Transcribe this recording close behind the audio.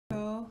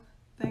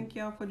Thank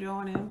y'all for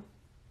joining.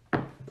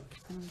 I'm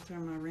gonna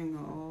turn my ringer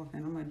off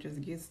and I'm gonna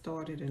just get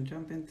started and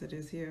jump into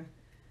this here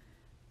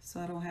so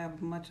I don't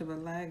have much of a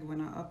lag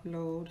when I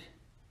upload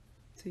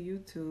to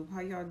YouTube. How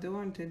y'all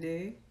doing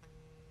today?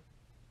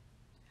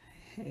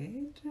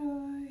 Hey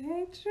Joy,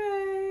 hey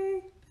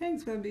Trey.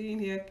 Thanks for being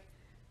here.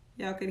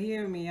 Y'all can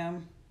hear me.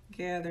 I'm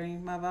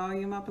gathering my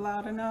volume up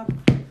loud enough.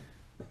 Let me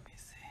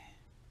see.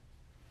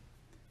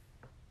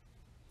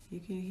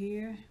 You can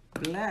hear?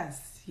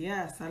 Bless.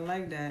 Yes, I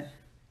like that.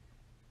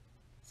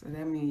 So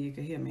that means you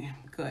can hear me.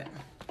 Good.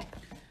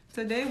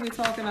 Today we're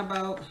talking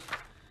about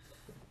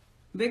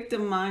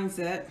victim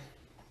mindset.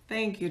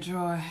 Thank you,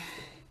 Troy.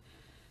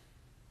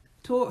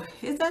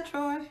 Is that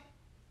Troy?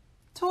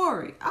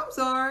 Tori. I'm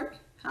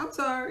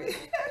sorry.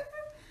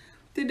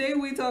 Today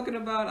we're talking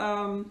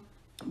about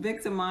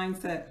victim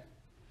mindset.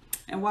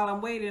 And while I'm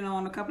waiting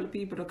on a couple of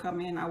people to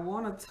come in, I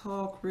want to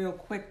talk real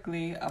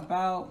quickly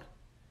about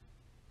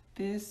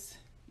this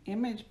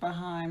image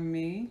behind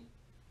me,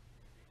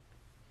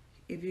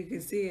 if you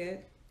can see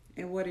it,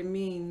 and what it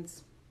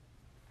means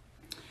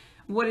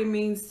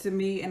to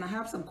me. And I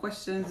have some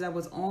questions that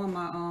was on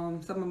my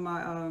some of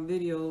my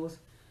videos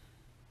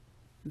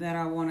that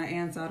I want to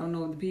answer. I don't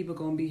know if the people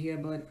gonna be here,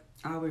 but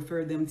I'll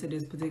refer them to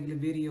this particular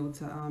video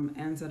to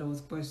answer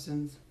those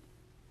questions.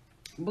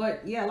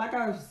 But yeah, like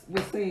I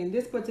was saying,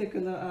 this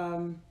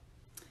particular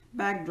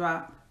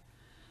backdrop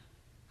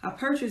I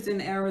purchased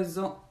in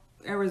Arizona,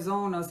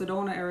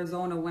 Sedona,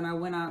 Arizona, when I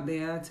went out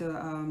there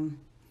to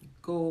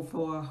go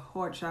for a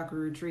heart chakra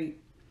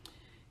retreat.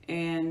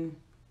 And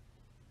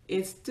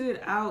it stood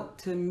out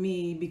to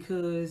me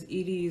because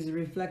it is a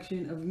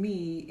reflection of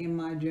me in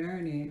my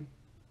journey.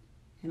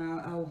 And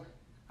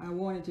I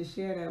wanted to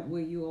share that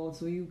with you all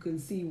so you can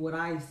see what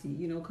I see,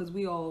 you know, because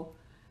we all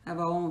have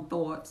our own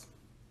thoughts,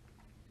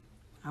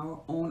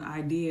 our own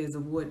ideas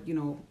of what, you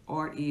know,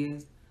 art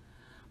is.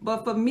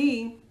 But for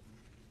me,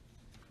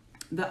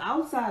 the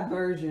outside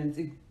versions,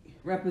 it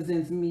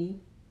represents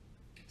me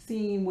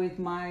seeing with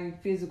my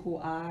physical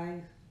eye,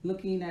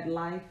 looking at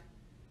life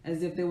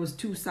as if there was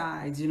two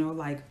sides, you know,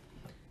 like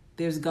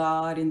there's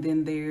God and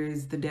then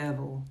there's the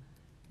devil.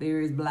 There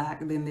is black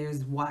and then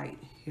there's white,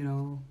 you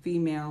know,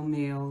 female,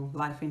 male,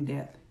 life and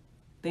death,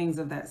 things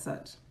of that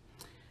such.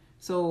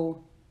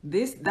 So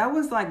that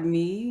was like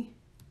me,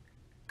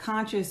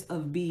 conscious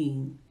of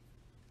being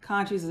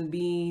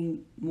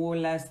more or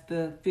less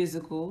the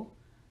physical,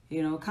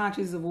 you know,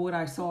 conscious of what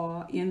I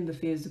saw in the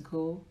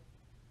physical,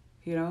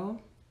 you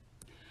know.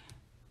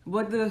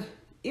 But the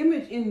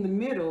image in the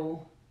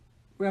middle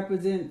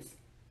represents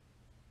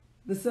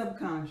the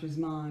subconscious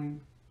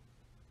mind,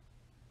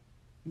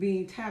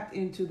 being tapped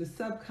into the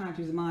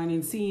subconscious mind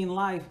and seeing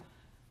life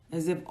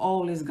as if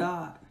all is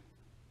God.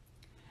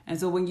 And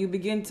so when you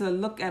begin to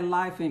look at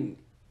life and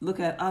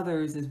look at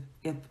others as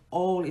if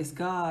all is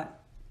God,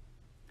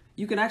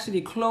 you can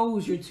actually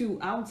close your two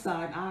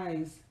outside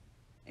eyes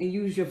and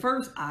use your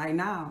first eye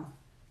now.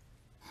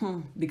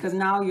 Because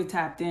now you're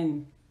tapped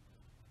in.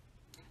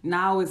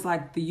 Now it's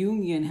like the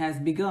union has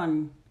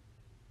begun.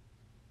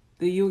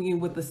 The union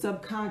with the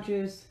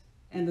subconscious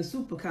and the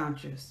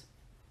superconscious.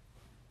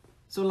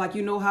 So like,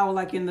 you know how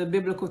like in the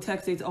biblical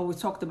text, it's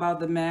always talked about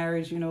the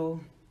marriage, you know,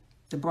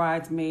 the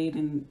bridesmaid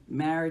and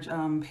marriage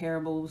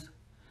parables.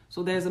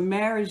 So there's a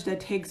marriage that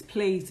takes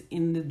place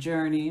in the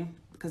journey,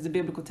 because the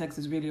biblical text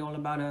is really all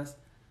about us,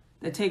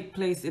 that take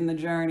place in the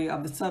journey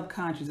of the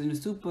subconscious and the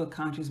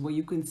superconscious, where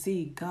you can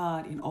see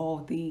God in all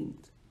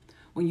things.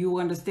 When you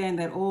understand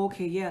that, oh,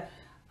 okay, yeah,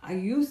 I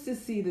used to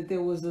see that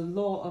there was a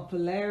law of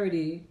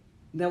polarity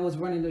that was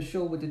running the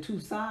show with the two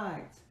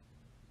sides,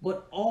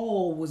 but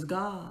all was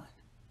God,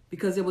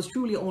 because there was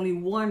truly only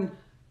one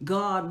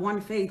God,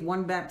 one faith,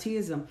 one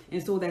baptism.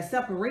 And so that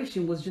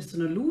separation was just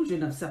an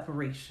illusion of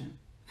separation.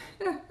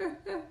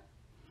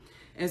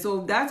 And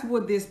so that's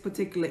what this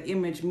particular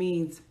image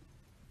means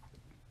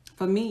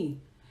for me.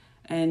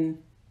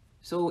 And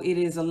so it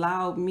has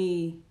allowed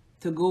me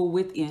to go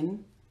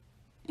within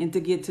and to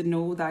get to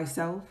know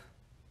thyself.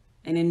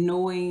 And in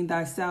knowing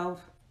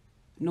thyself,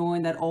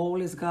 knowing that all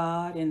is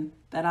God and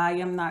that I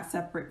am not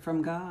separate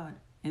from God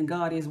and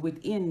God is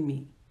within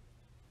me.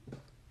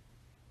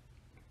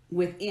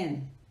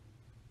 Within.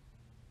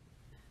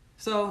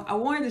 So I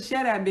wanted to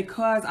share that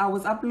because I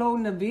was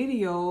uploading a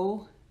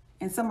video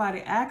and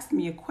somebody asked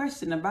me a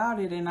question about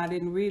it, and I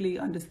didn't really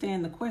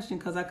understand the question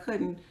because I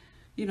couldn't,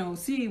 you know,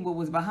 see what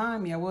was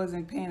behind me. I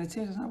wasn't paying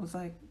attention. I was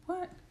like,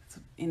 what?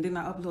 And then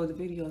I uploaded the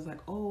video. I was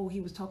like, oh,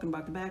 he was talking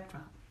about the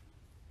backdrop.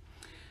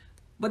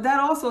 But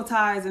that also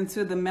ties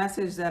into the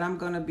message that I'm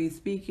going to be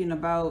speaking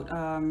about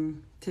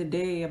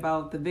today,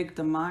 about the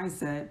victim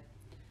mindset,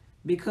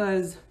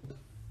 because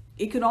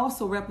it could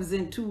also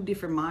represent two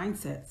different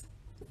mindsets.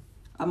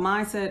 A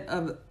mindset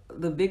of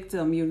the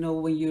victim, you know,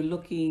 when you're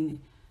looking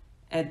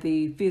at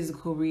the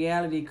physical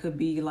reality, could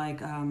be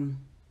like,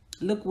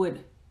 look what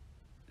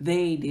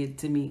they did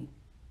to me.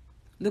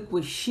 Look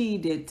what she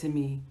did to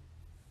me.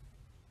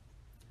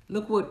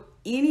 Look what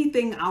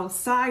anything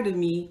outside of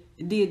me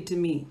did to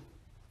me.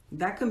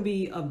 That can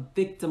be a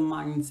victim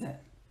mindset.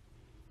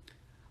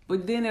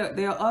 But then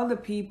there are other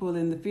people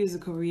in the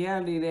physical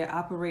reality that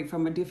operate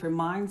from a different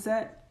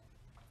mindset.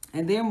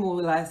 And they're more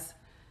or less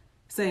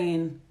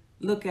saying,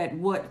 look at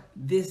what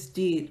this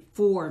did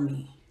for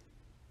me.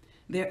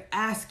 They're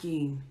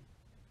asking,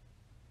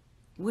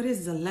 what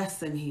is the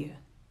lesson here?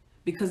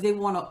 Because they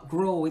want to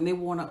grow and they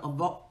want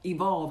to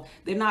evolve.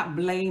 They're not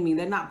blaming.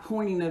 They're not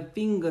pointing a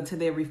finger to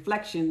their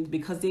reflections,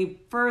 because they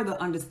further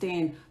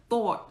understand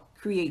thought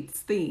creates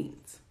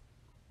things.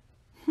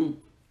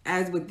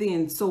 As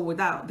within, so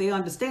without. They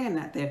understand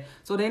that there.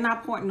 So they're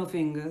not pointing no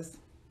fingers.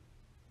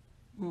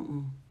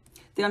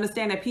 They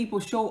understand that people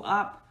show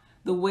up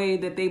the way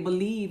that they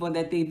believe or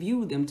that they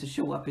view them to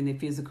show up in their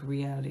physical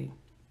reality.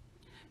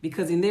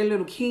 Because in their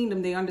little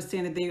kingdom, they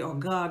understand that they are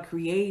God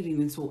creating.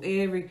 And so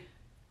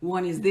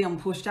everyone is them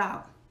pushed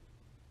out.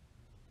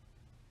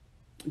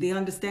 They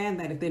understand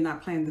that if they're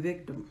not playing the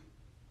victim.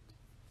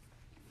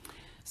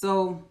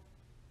 So,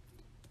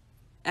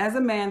 as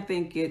a man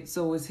thinketh,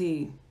 so is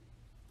he.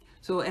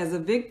 So as a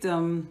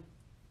victim,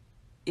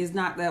 is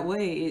not that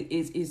way.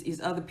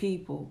 It's other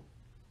people.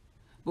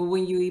 But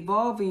when you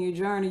evolve in your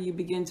journey, you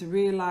begin to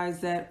realize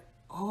that,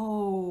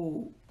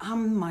 oh,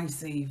 I'm my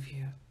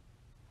savior.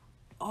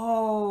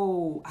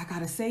 Oh, I got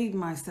to save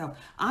myself.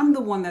 I'm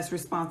the one that's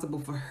responsible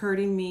for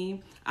hurting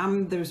me.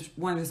 I'm the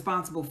one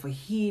responsible for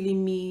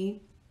healing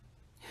me.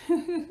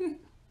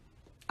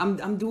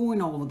 I'm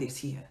doing all of this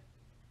here.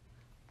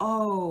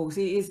 Oh,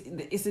 see,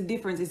 it's a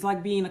difference. It's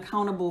like being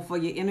accountable for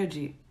your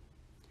energy.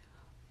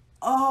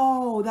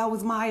 Oh, that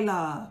was my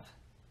love.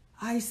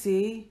 I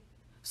see.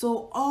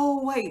 So,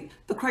 oh, wait,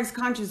 the Christ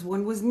conscious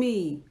one was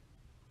me.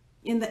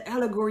 In the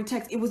allegory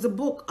text, it was a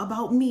book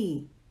about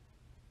me.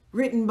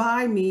 Written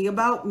by me,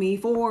 about me,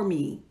 for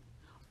me.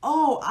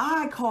 Oh,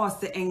 I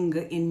caused the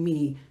anger in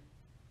me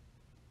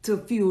to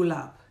fuel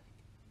up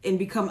and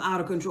become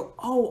out of control.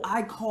 Oh,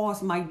 I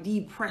caused my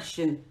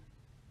depression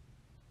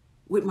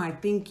with my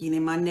thinking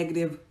and my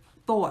negative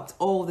thoughts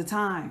all the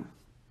time.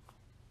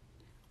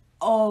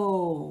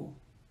 Oh,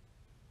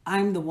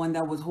 I'm the one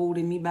that was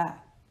holding me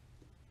back.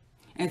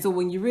 And so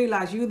when you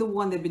realize you're the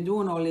one that's been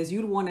doing all this,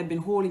 you're the one that's been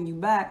holding you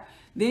back,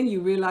 then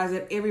you realize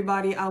that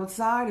everybody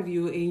outside of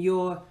you in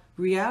your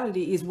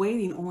reality is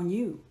waiting on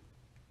you.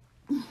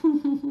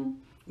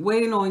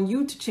 Waiting on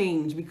you to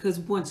change, because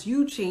once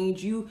you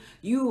change, you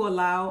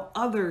allow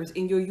others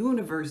in your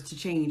universe to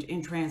change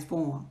and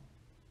transform.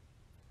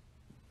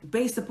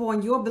 Based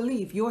upon your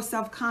belief, your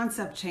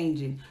self-concept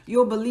changing,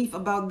 your belief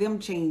about them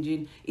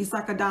changing, it's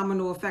like a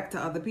domino effect to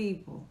other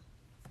people.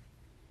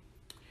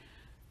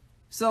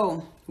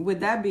 So with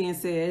that being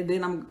said,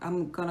 then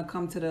I'm gonna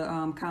come to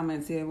the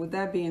comments here. With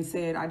that being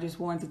said, I just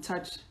wanted to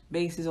touch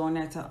bases on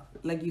that to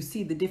like you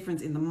see the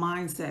difference in the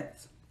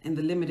mindsets and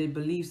the limited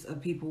beliefs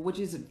of people, which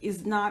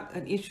is not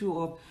an issue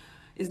of,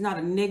 it's not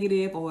a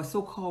negative or a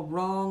so-called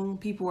wrong.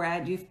 People are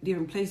at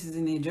different places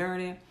in their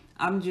journey.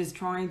 I'm just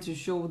trying to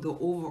show the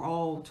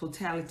overall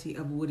totality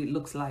of what it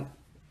looks like.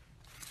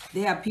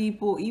 There are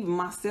people, even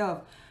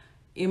myself,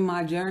 in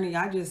my journey,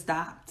 I just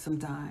stopped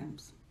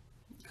sometimes.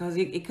 Because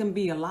it can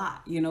be a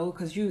lot, you know,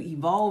 because you're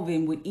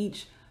evolving with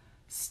each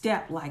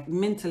step, like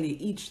mentally,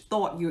 each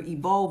thought you're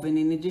evolving.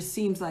 And it just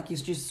seems like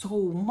it's just so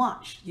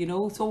much, you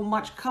know, so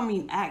much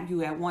coming at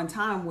you at one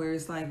time where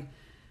it's like,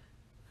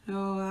 you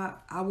know,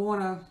 I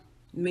want to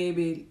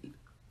maybe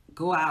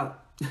go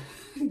out,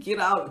 get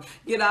out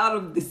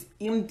of this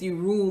empty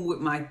room with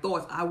my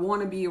thoughts. I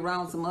want to be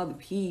around some other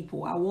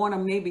people. I want to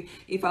maybe,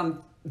 if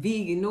I'm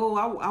vegan, no,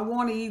 I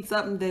want to eat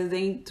something that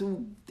ain't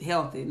too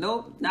healthy.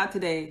 Nope, not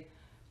today.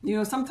 You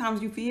know,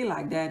 sometimes you feel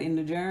like that in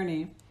the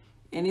journey,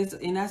 and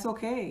that's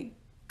okay,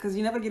 because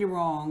you never get it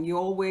wrong. You're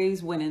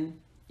always winning,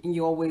 and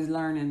you're always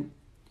learning.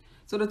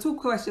 So the two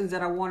questions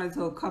that I wanted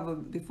to cover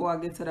before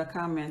I get to the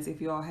comments, if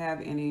you all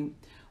have any,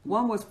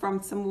 one was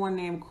from someone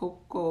named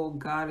Coco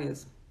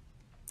Goddess.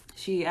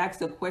 She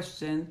asked a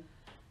question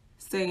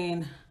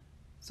saying,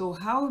 so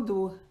how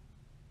do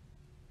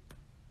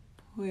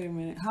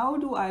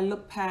I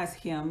look past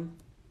him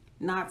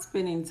not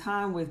spending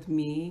time with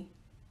me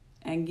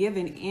and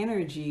giving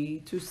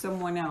energy to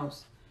someone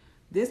else?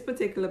 This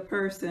particular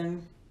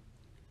person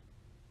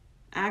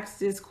asked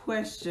this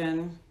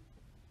question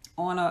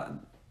on a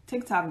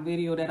TikTok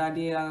video that I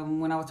did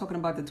when I was talking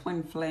about the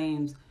twin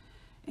flames.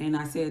 And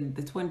I said,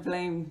 the twin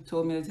flame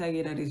told me to tell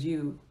you that it's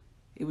you.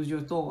 It was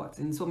your thoughts.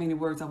 In so many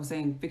words, I was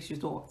saying, fix your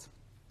thoughts.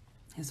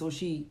 And so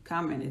she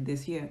commented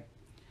this here.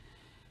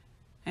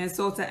 And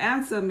so to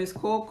answer Miss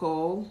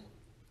Coco,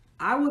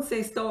 I would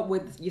say start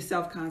with your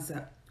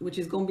self-concept, which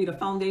is going to be the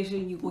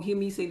foundation. You're going to hear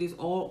me say this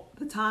all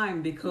the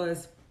time,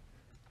 because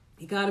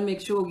you got to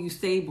make sure you're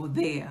stable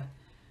there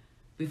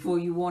before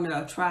you want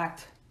to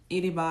attract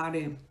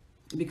anybody,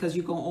 because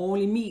you can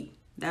only meet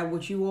that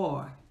what you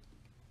are.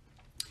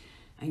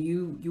 And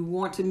you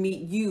want to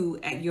meet you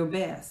at your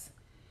best.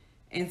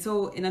 And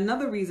so, and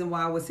another reason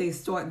why I would say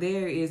start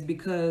there is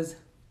because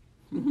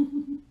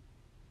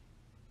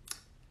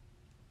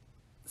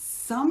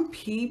some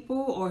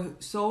people are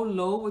so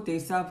low with their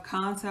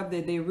self-concept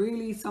that they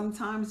really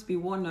sometimes be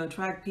wanting to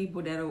attract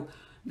people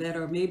that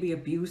are maybe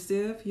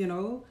abusive, you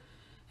know.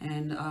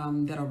 and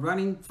that are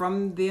running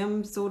from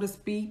them, so to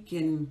speak,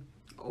 and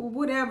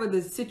whatever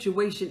the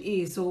situation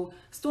is. So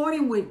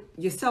starting with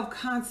your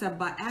self-concept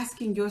by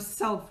asking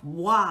yourself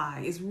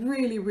why is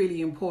really,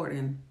 really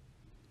important,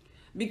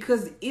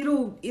 because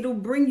it'll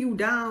bring you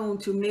down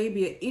to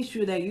maybe an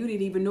issue that you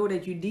didn't even know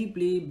that you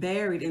deeply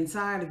buried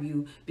inside of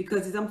you.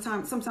 Because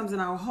sometimes in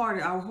our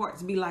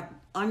hearts be like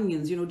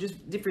onions, you know,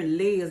 just different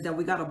layers that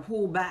we got to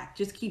pull back,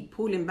 just keep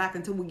pulling back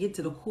until we get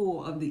to the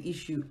core of the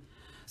issue.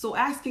 So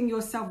asking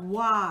yourself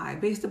why,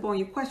 based upon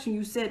your question,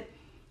 you said,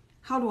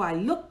 how do I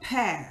look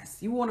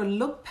past? You want to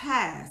look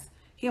past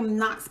him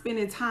not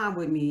spending time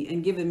with me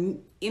and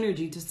giving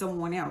energy to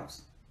someone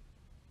else.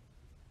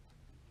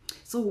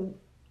 So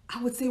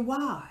I would say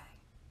why?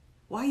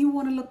 Why you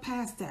want to look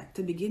past that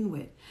to begin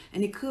with?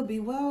 And it could be,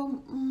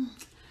 well,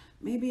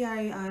 maybe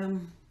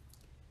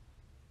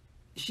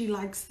she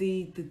likes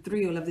the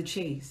thrill of the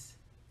chase.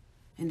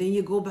 And then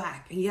you go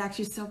back and you ask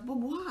yourself, but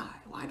why?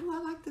 Why do I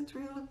like the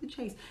thrill of the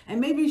chase?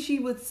 And maybe she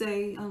would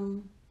say,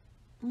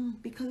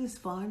 because it's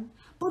fun.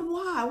 But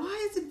why?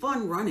 Why is it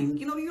fun running?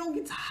 You know, you don't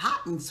get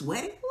hot and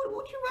sweaty.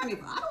 What you running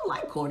for? I don't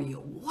like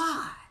cardio.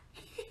 Why?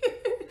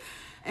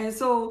 And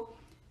so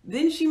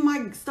then she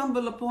might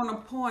stumble upon a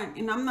point,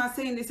 and I'm not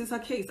saying this is her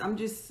case. I'm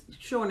just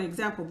showing an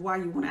example of why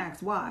you want to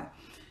ask why.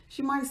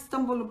 She might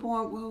stumble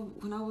upon, well,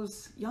 when I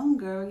was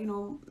younger, you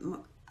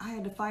know, I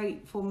had to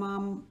fight for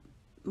mom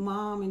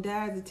and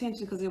dad's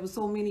attention because there were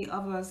so many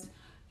of us,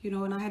 you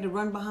know, and I had to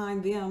run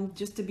behind them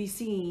just to be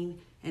seen.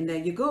 And there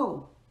you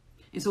go.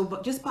 And so,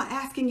 but just by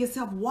asking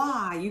yourself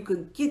why, you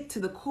could get to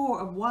the core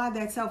of why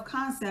that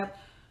self-concept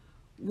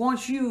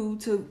wants you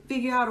to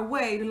figure out a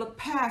way to look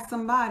past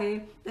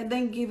somebody that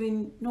ain't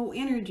giving no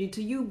energy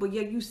to you, but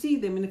yet you see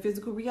them in the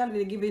physical reality,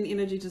 they're giving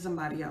energy to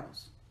somebody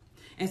else.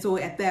 And so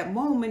at that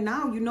moment,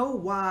 now you know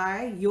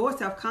why your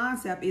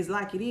self-concept is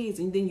like it is,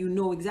 and then you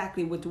know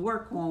exactly what to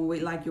work on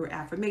with, like your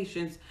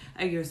affirmations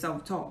and your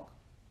self-talk.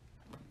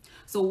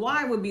 So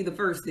why would be the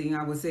first thing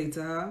I would say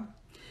to her.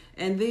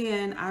 And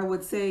then I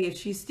would say, if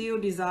she still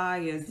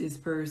desires this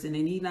person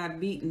and he not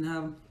beating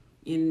her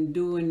in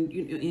doing,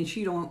 and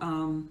she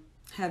don't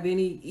have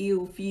any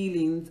ill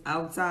feelings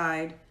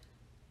outside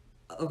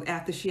of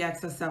after she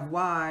asks herself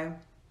why,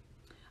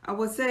 I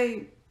would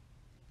say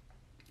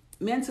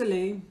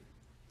mentally,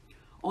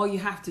 all you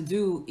have to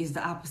do is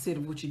the opposite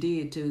of what you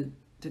did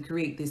to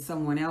create this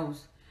someone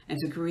else and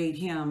to create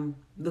him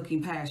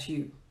looking past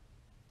you.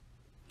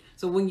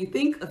 So when you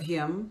think of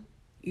him,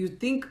 you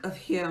think of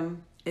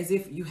him as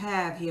if you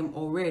have him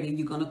already.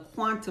 You're going to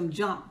quantum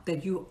jump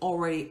that you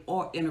already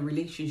are in a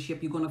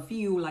relationship. You're going to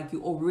feel like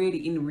you're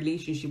already in a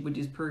relationship with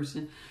this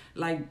person.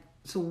 Like,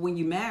 so when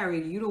you're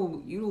married, you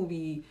don't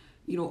be,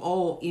 you know,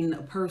 all in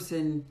a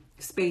person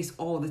space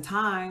all the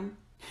time.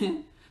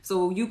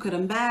 So you could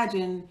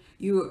imagine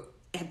you're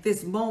at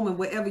this moment,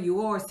 wherever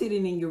you are,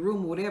 sitting in your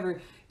room or whatever,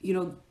 you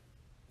know,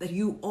 that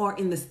you are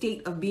in the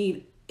state of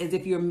being as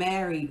if you're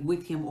married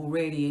with him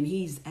already, and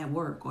he's at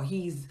work, or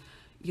he's,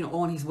 you know,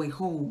 on his way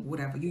home,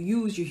 whatever. You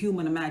use your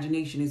human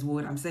imagination is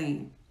what I'm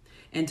saying.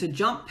 And to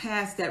jump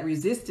past that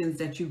resistance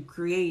that you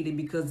created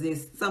because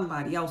there's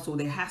somebody else, so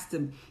there has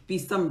to be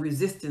some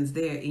resistance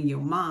there in your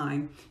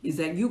mind, is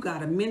that you got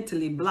to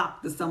mentally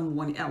block the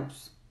someone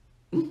else.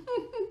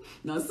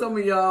 Now, some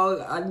of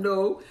y'all,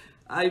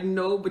 I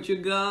know, but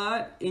you're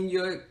God in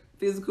your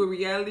physical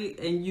reality,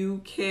 and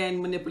you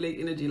can manipulate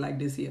energy like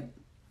this here.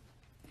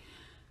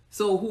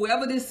 So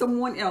whoever this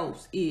someone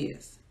else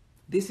is,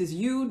 this is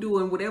you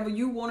doing whatever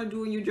you want to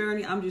do in your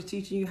journey. I'm just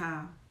teaching you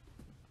how.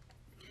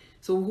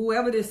 So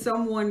whoever this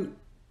someone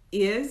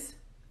is,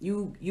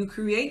 you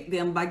create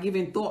them by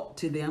giving thought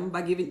to them,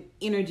 by giving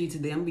energy to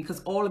them, because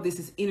all of this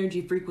is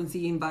energy,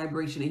 frequency, and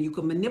vibration. And you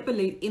can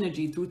manipulate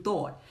energy through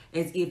thought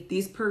as if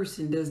this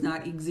person does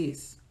not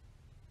exist.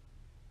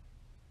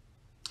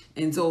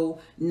 And so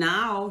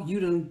now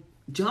you done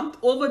jumped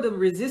over the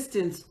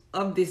resistance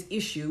of this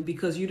issue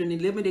because you done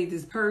eliminate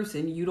this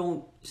person. You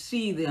don't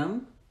see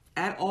them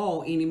at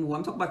all anymore.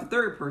 I'm talking about the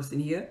third person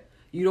here.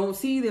 You don't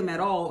see them at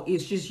all.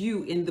 It's just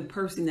you and the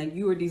person that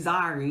you are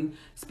desiring,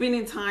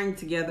 spending time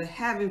together,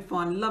 having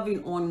fun,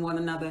 loving on one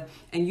another,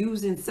 and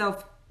using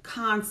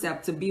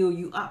self-concept to build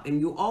you up. And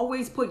you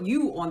always put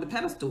you on the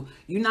pedestal.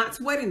 You're not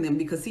sweating them,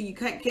 because see, you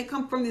can't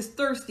come from this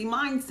thirsty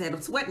mindset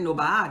of sweating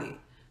nobody.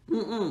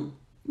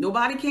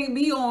 Nobody can't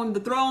be on the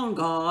throne,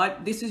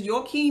 God. This is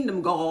your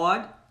kingdom,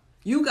 God.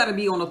 You got to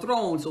be on the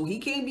throne. So he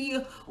can't be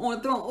on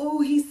the throne.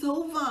 Oh, he's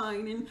so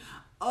fine. And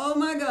oh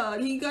my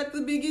God, he got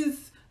the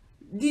biggest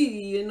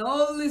D and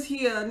all this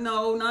here.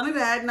 No, none of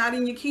that. Not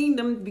in your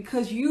kingdom,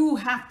 because you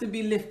have to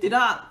be lifted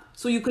up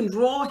so you can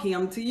draw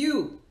him to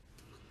you.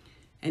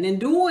 And in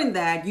doing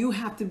that, you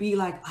have to be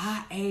like,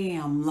 I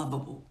am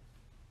lovable.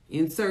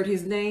 Insert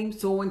his name.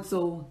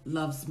 So-and-so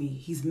loves me.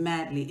 He's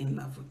madly in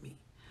love with me.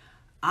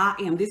 I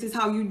am. This is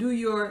how you do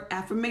your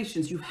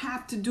affirmations. You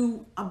have to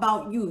do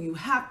about you. You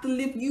have to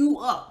lift you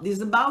up. This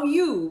is about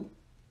you,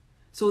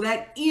 so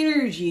that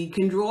energy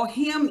can draw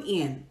him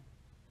in.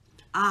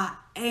 I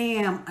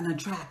am an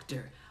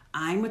attractor.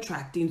 I'm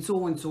attracting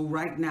so-and-so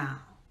right now.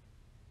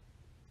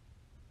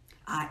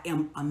 I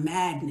am a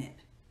magnet.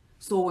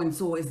 So and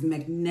so is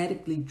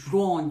magnetically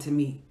drawn to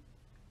me.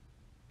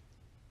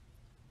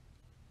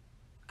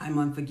 I'm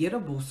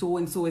unforgettable. So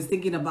and so is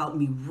thinking about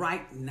me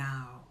right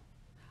now.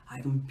 I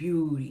am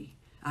beauty.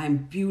 I am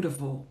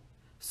beautiful.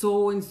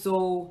 So and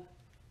so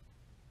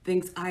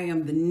thinks I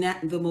am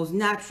the most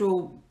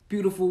natural,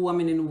 beautiful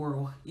woman in the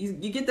world. You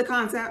get the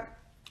concept?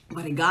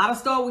 But it gotta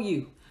start with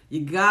you.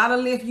 You gotta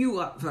lift you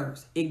up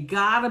first. It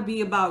gotta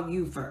be about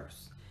you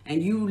first.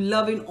 And you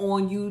loving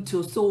on you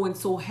till so and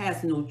so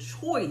has no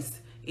choice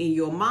in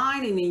your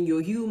mind and in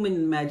your human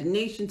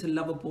imagination to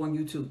love upon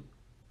you too.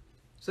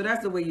 So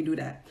that's the way you do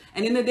that.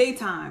 And in the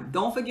daytime,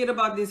 don't forget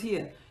about this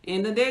here.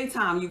 In the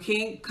daytime, you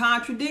can't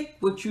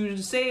contradict what you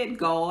just said,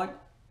 God.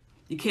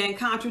 You can't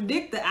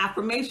contradict the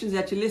affirmations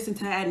that you listen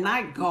to at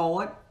night,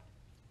 God.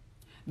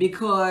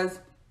 Because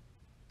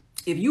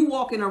if you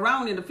walking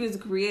around in the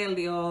physical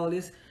reality, oh,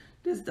 this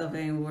stuff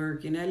ain't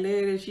working. That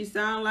lady, she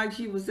sounded like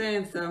she was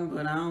saying something,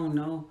 but I don't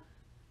know.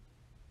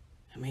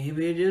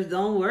 Maybe it just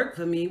don't work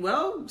for me.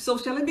 Well, so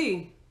shall it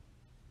be.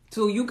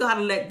 So you got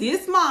to let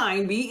this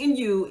mind be in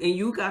you, and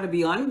you got to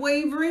be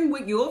unwavering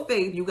with your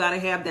faith. You got to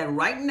have that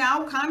right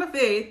now kind of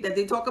faith that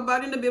they talk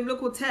about in the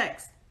biblical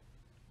text.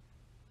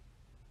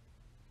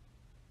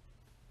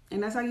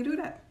 And that's how you do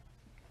that.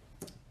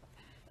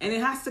 And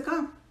it has to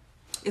come.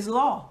 It's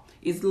law.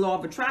 It's law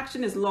of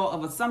attraction. It's law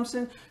of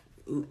assumption.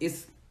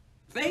 It's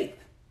faith.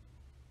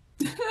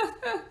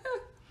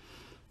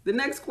 The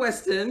next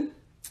question,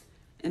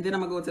 and then I'm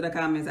going to go to the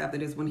comments after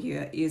this one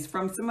here, is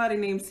from somebody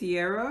named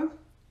Sierra.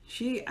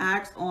 She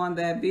asked on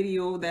that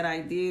video that I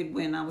did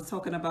when I was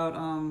talking about,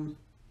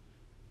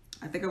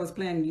 I think I was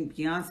playing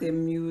Beyonce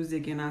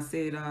music, and I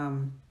said,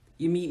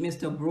 you meet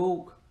Mr.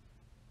 Broke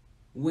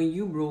when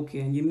you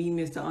broken. You meet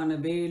Mr.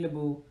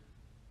 Unavailable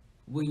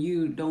when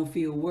you don't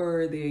feel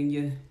worthy, and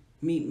you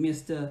meet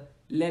Mr.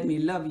 Let Me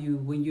Love You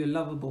when you're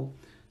lovable.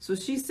 So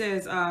she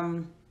says,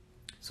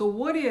 so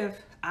what if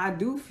I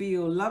do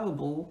feel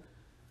lovable,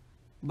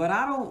 but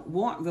I don't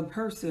want the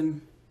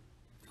person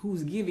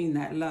who's giving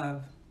that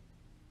love?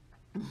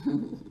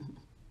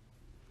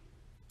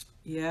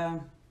 Yeah.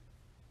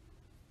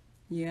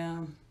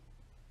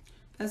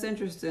 That's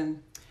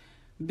interesting,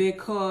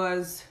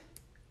 because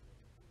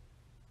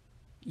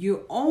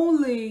you're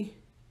only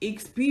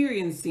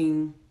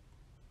experiencing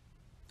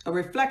a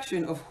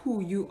reflection of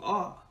who you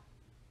are.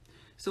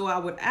 So I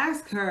would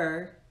ask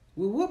her,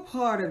 well, what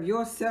part of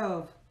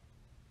yourself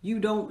you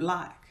don't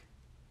like?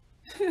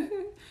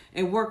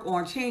 And work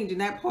on changing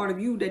that part of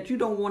you that you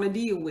don't want to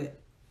deal with.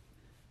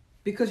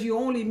 Because you're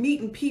only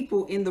meeting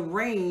people in the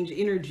range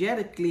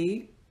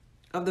energetically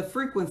of the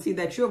frequency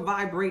that you're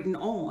vibrating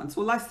on.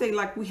 So let's say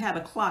like we had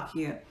a clock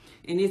here,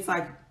 and it's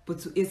like,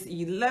 it's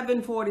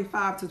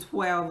 11:45 to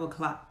 12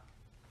 o'clock.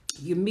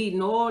 You're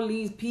meeting all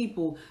these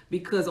people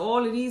because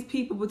all of these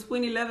people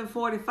between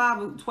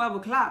 11:45 and 12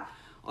 o'clock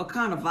are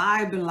kind of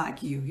vibing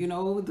like you. You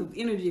know, the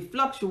energy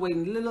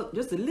fluctuating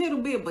just a little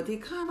bit, but they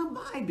kind of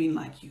vibing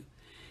like you.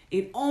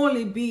 It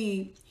only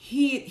be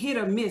hit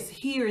or miss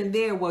here and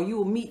there where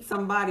you'll meet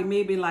somebody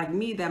maybe like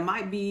me that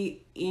might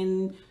be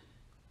in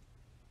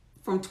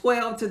from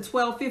 12 to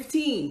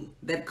 12:15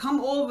 that come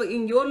over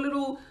in your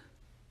little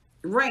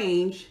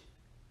range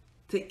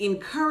to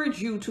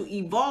encourage you to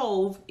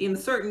evolve in a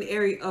certain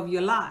area of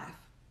your life,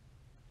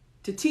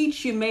 to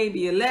teach you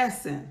maybe a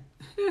lesson.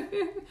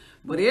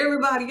 But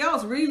everybody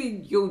else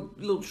really your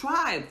little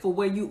tribe for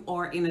where you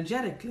are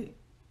energetically.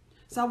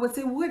 So I would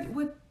say,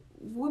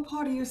 what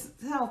part of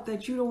yourself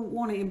that you don't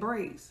want to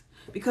embrace?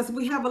 Because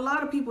we have a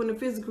lot of people in the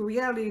physical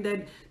reality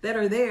that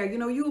are there. You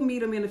know, you'll meet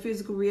them in the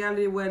physical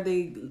reality where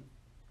they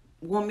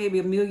want maybe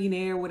a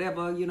millionaire,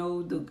 whatever, you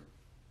know,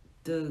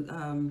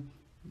 the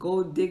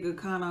gold digger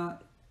kind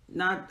of,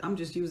 not, I'm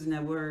just using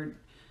that word.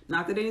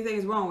 Not that anything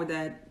is wrong with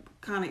that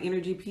kind of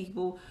energy,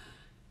 people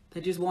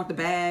that just want the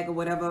bag or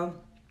whatever.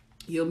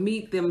 You'll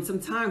meet them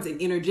sometimes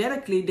and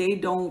energetically they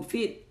don't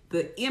fit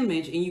the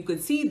image, and you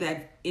could see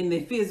that in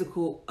their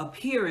physical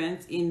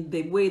appearance, in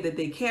the way that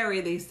they carry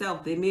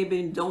themselves. They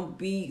maybe don't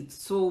be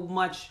so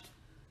much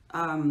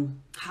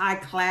high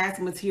class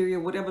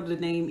material, whatever the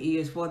name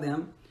is for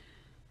them,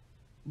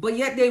 but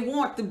yet they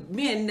want the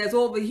men that's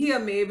over here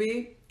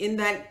maybe in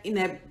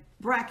that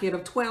bracket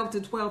of 12 to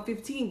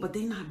 12:15, but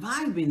they're not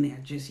vibing there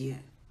just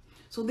yet.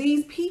 So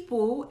these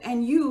people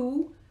and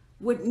you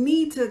would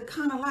need to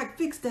kind of like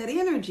fix that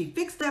energy,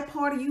 fix that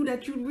part of you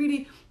that you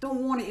really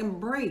don't want to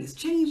embrace.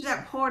 Change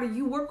that part of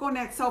you, work on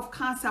that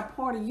self-concept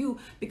part of you,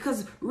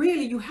 because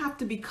really you have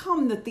to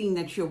become the thing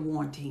that you're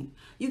wanting.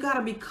 You got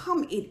to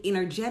become it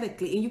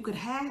energetically, and you could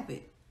have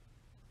it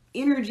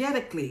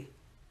energetically.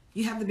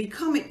 You have to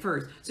become it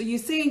first. So you're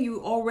saying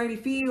you already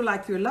feel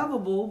like you're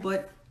lovable,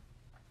 but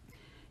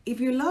if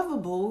you're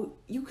lovable,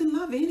 you can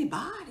love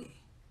anybody.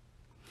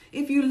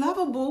 If you're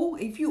lovable,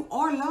 if you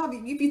are loved,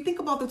 if you think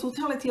about the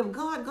totality of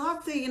God,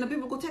 God say in the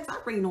biblical text, I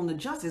reign on the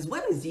just as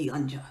well as the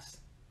unjust.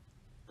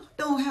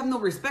 Don't have no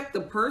respect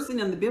of person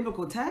in the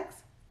biblical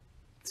text.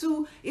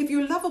 So if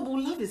you're lovable,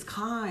 love is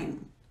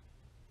kind.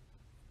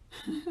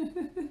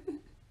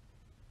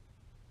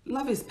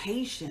 Love is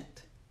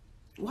patient.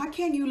 Why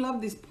can't you love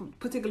this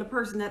particular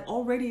person that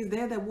already is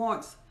there, that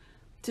wants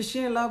to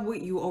share love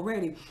with you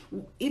already?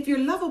 If you're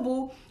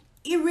lovable,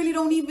 it really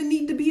don't even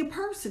need to be a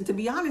person. To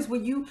be honest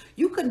with you,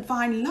 you can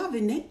find love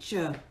in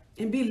nature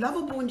and be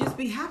lovable and just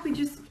be happy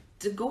just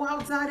to go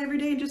outside every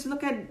day and just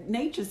look at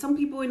nature. Some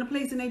people in a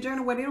place in their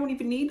journey where they don't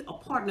even need a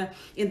partner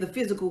in the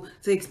physical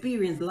to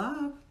experience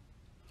love.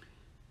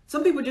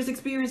 Some people just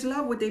experience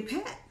love with their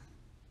pet.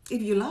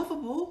 If you're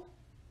lovable.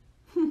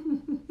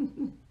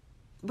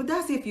 But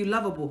that's if you're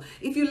lovable.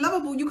 If you're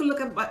lovable, you can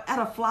look at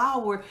a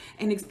flower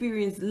and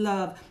experience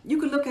love. You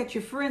can look at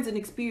your friends and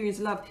experience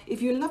love.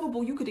 If you're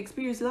lovable, you could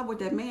experience love with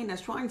that man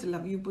that's trying to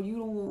love you, but you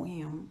don't want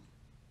him.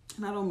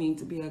 And I don't mean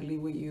to be ugly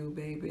with you,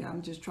 baby.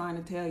 I'm just trying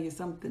to tell you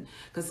something.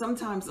 Because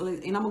sometimes,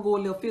 and I'm going to go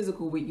a little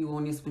physical with you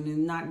on this one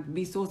and not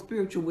be so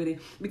spiritual with it.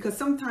 Because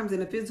sometimes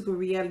in a physical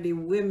reality,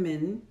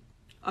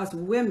 us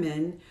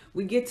women,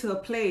 we get to a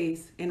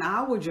place in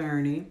our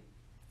journey.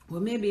 Well,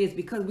 maybe it's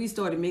because we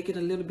started making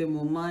a little bit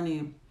more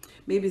money.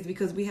 Maybe it's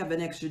because we have an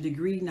extra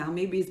degree now.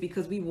 Maybe it's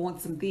because we want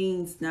some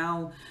things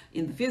now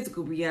in the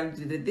physical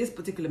reality that this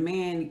particular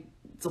man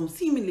some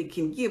seemingly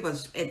can give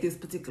us at this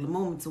particular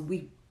moment. So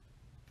we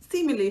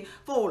seemingly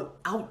fall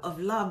out of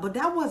love. But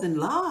that wasn't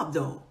love,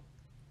 though.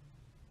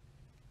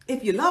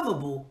 If you're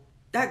lovable,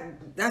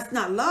 that's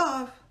not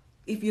love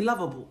if you're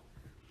lovable.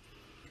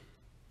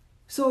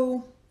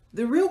 So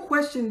the real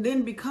question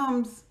then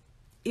becomes,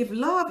 if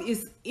love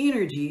is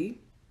energy,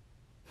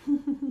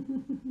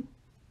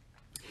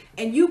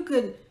 and you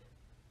could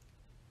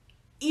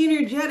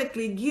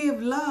energetically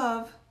give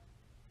love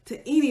to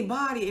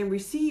anybody and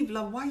receive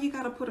love, why you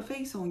got to put a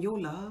face on your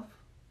love?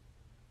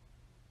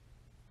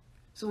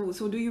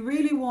 So do you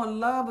really want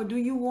love, or do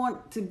you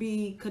want to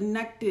be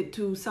connected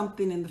to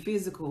something in the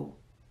physical?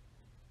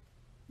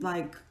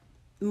 Like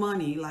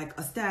money, like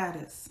a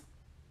status,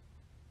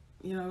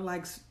 you know,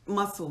 like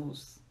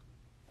muscles.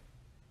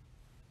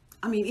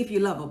 I mean, if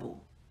you're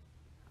lovable.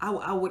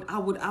 I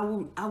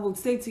would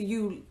say to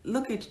you,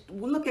 look at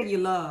your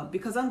love,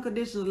 because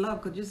unconditional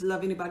love could just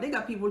love anybody. They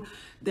got people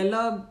that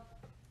love,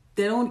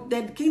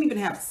 that can't even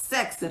have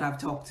sex that I've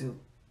talked to.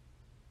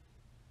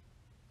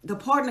 The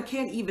partner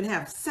can't even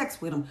have sex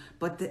with them,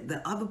 but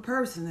the other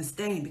person is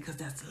staying because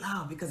that's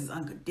love, because it's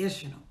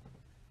unconditional.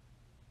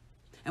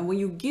 And when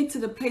you get to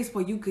the place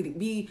where you could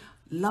be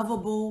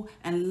lovable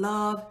and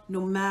love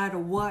no matter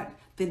what,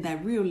 then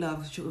that real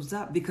love shows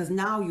up, because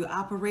now you're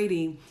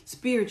operating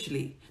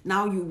spiritually.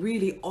 Now you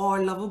really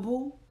are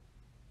lovable,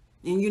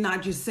 and you're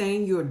not just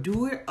saying you're a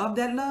doer of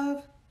that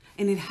love,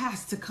 and it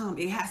has to come.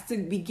 It has to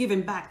be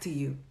given back to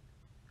you.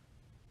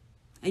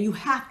 And you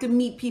have to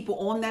meet people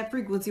on that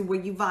frequency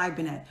where you're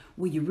vibing at,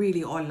 where you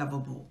really are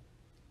lovable.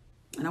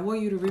 And I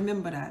want you to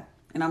remember that.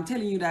 And I'm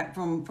telling you that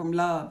from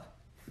love.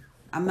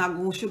 I'm not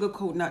going to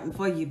sugarcoat nothing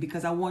for you,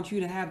 because I want you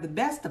to have the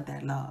best of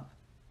that love.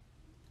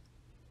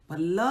 But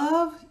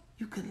love,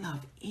 you can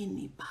love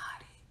anybody.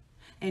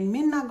 And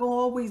men not going to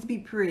always be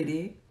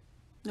pretty.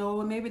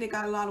 No, maybe they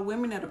got a lot of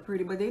women that are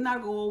pretty, but they're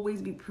not going to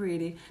always be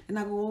pretty. They're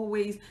not going to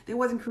always, they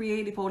wasn't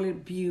created for their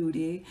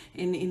beauty.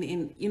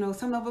 And you know,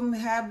 some of them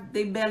have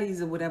their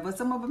bellies or whatever.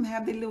 Some of them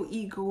have their little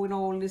ego and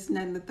all this and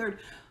that and the third.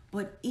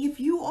 But if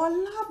you are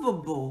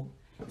lovable,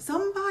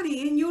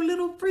 somebody in your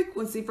little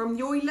frequency from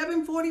your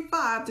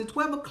 11:45 to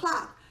 12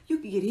 o'clock, you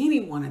can get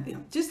any one of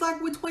them. Just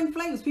like with twin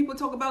flames, people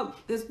talk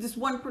about this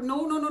one.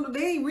 No.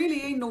 They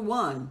really ain't no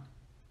one.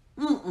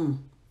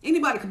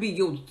 Anybody could be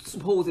your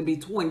supposed to be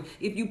twin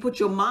if you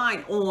put your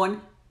mind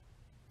on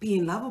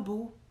being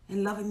lovable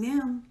and loving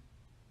them.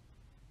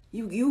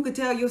 You could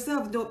tell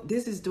yourself,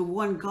 this is the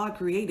one God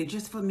created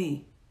just for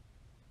me.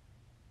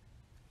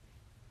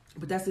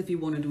 But that's if you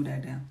want to do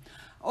that now.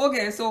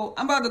 Okay, so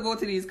I'm about to go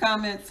to these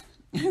comments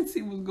and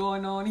see what's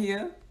going on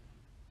here.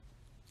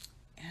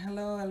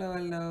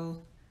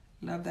 Hello.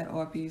 Love that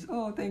art piece.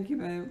 Oh, thank you,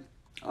 babe.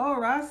 Oh,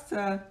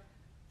 Rasta.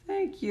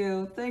 Thank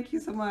you. Thank you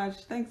so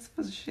much. Thanks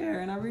for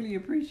sharing. I really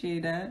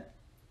appreciate that.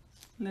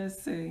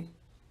 Let's see.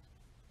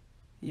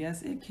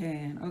 Yes, it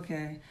can.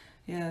 Okay.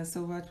 Yeah,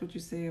 so watch what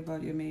you say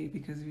about your mate,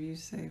 because if you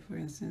say, for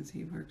instance,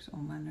 he works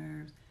on my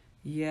nerves.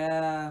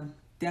 Yeah,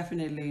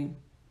 definitely.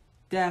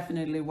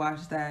 Definitely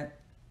watch that,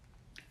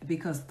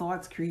 because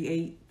thoughts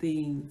create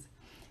things.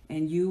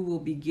 And you will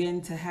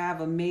begin to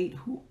have a mate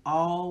who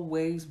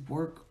always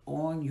work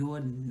on your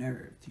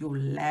nerves, your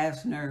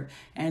last nerve.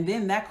 And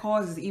then that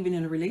causes, even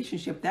in a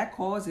relationship, that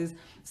causes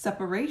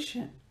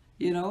separation,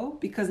 you know,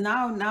 because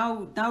now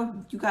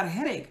you got a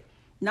headache.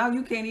 Now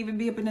you can't even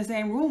be up in the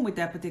same room with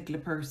that particular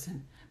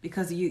person,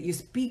 because you're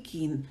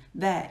speaking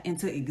that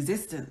into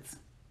existence,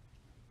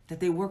 that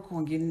they work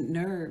on your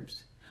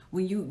nerves.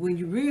 When you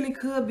really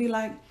could be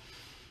like,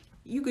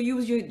 you could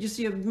use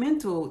your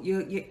mental,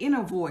 your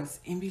inner voice,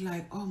 and be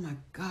like, oh my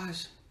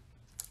gosh,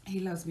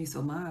 he loves me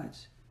so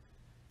much.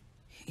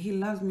 He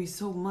loves me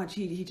so much.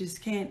 He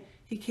just can't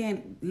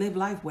live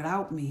life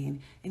without me.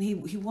 And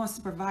he wants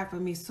to provide for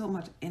me so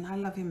much. And I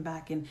love him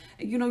back. And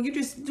you know, you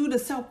just do the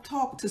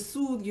self-talk to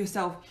soothe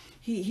yourself.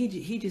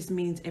 He just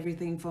means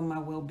everything for my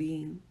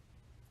well-being.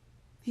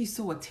 He's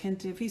so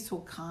attentive. He's so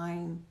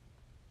kind.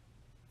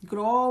 You could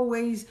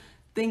always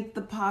think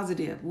the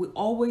positive. We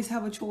always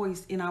have a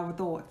choice in our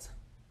thoughts.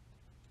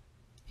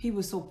 He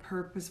was so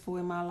purposeful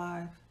in my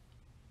life.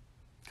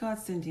 God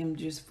sent him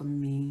just for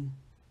me.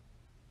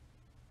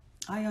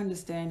 I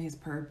understand his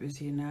purpose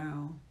here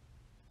now.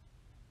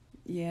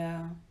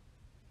 Yeah.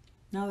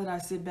 Now that I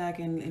sit back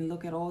and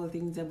look at all the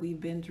things that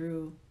we've been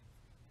through,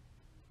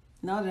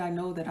 now that I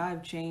know that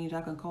I've changed,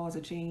 I can cause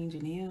a change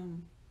in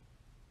him.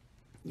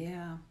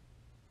 Yeah.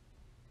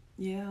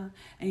 Yeah.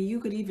 And you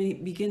could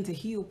even begin to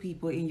heal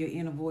people in your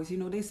inner voice. You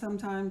know, they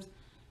sometimes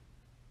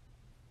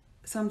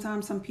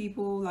some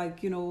people,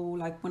 like, you know,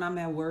 like when I'm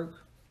at work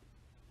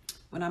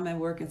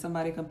and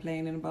somebody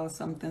complaining about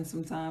something,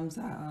 sometimes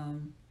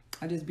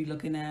I just be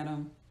looking at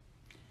them.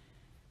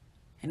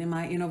 And in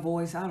my inner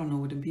voice, I don't know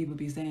what the people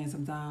be saying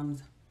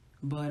sometimes,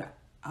 but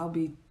I'll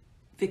be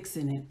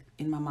fixing it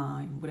in my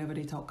mind, whatever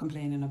they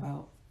complaining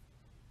about.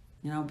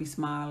 And I'll be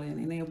smiling,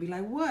 and they'll be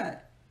like,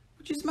 what?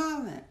 What you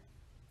smiling at?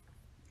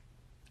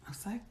 I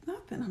was like,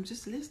 nothing. I'm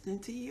just listening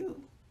to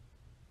you.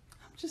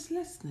 I'm just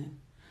listening.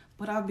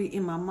 But I'll be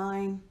in my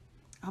mind,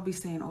 I'll be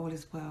saying, all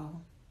is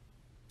well.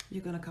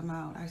 You're going to come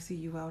out. I see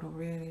you out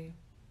already.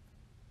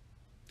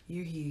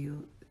 You're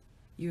healed.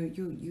 You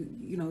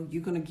know,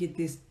 you're going to get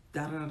this,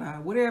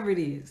 whatever it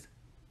is.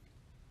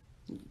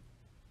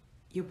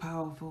 You're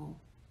powerful.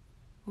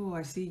 Oh,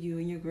 I see you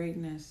in your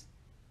greatness.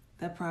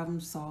 That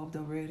problem's solved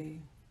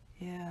already.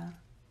 Yeah.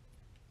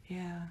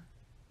 Yeah.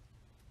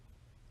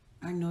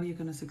 I know you're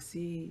going to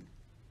succeed.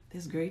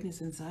 There's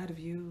greatness inside of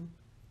you.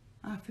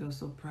 I feel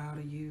so proud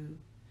of you.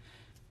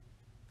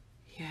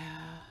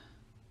 Yeah.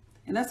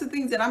 And that's the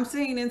things that I'm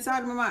saying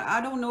inside of my mind.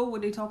 I don't know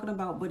what they're talking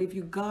about, but if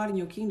you're God in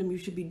your kingdom, you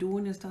should be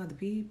doing this to other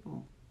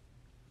people.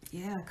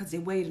 Yeah, because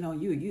they're waiting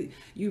on you.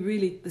 You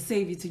really the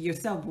savior to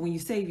yourself. But when you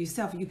save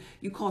yourself,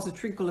 you cause a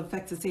trickle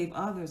effect to save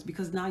others,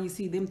 because now you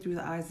see them through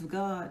the eyes of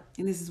God.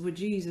 And this is what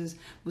Jesus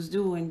was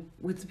doing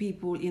with the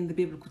people in the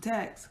biblical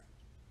text,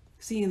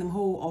 seeing them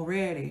whole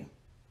already.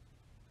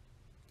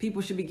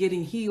 People should be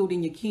getting healed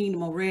in your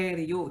kingdom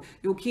already.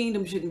 Your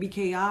kingdom shouldn't be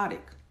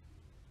chaotic.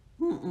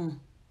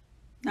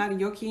 Not in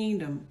your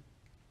kingdom.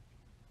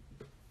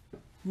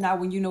 Not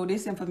when you know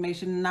this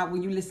information. Not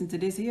when you listen to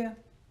this here.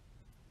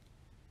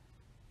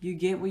 You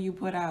get what you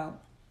put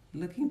out.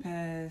 Looking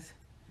past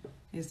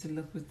is to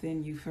look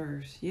within you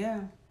first.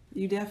 Yeah,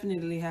 you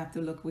definitely have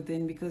to look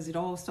within, because it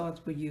all starts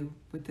with you,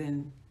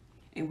 within.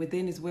 And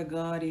within is where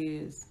God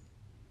is.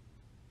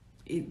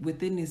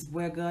 Within is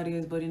where God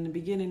is, but in the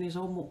beginning it's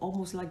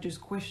almost like just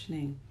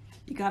questioning.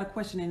 You got to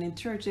question. And in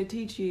church they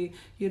teach you,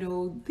 you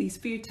know, these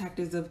fear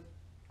tactics of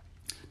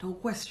don't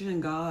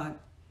question God.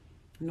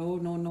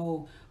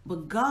 No.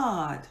 But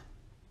God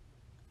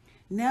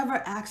never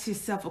asks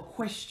himself a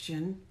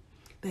question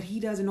that he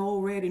doesn't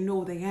already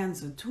know the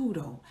answer to,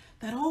 though.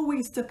 That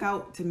always stuck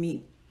out to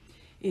me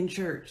in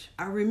church.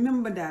 I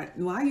remember that.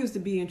 When I used to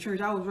be in church,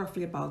 I was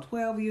roughly about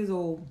 12 years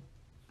old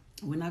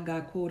when I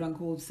got quote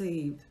unquote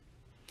saved.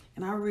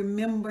 And I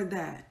remember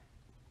that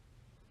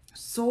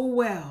so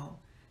well,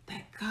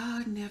 that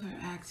God never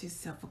asks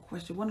himself a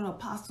question. One of the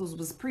apostles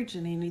was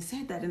preaching and he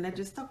said that, and that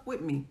just stuck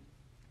with me.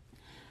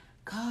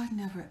 God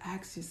never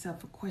asks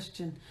himself a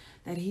question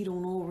that he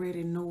don't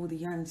already know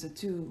the answer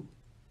to.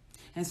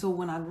 And so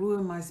when I grew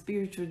in my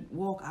spiritual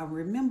walk, I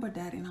remember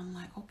that, and I'm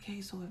like, okay,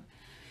 so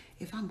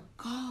if I'm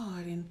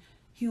God in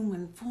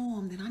human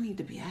form, then I need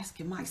to be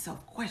asking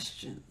myself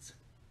questions.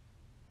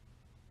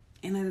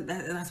 And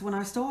that's when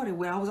I started,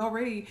 where I was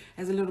already,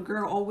 as a little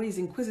girl, always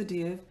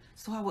inquisitive.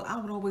 So I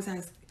would always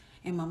ask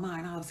in my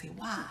mind, I would say,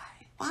 why?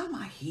 Why am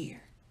I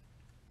here?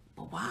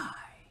 But why?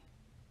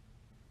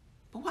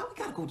 But why we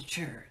gotta go to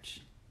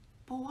church?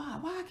 But why?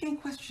 Why I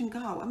can't question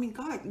God? I mean,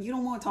 God, you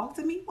don't want to talk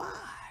to me? Why?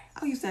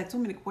 I used to ask so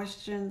many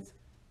questions.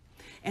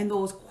 And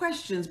those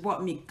questions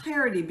brought me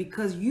clarity,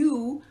 because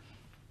your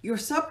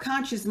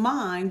subconscious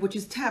mind, which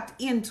is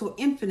tapped into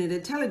infinite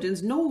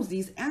intelligence, knows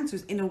these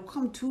answers and it'll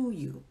come to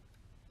you.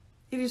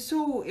 It is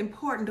so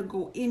important to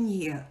go in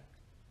here,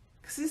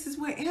 because this is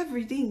where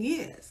everything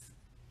is.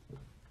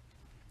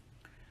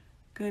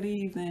 Good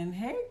evening.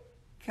 Hey,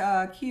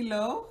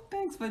 Kilo.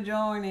 Thanks for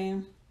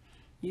joining.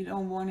 You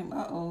don't want him.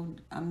 Uh-oh,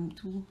 I'm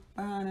too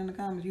behind in the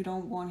comments. You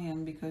don't want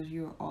him because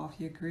you're off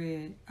your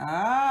grid.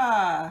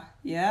 Ah,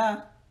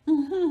 yeah.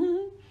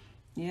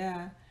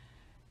 Yeah.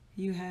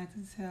 You had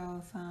to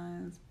tell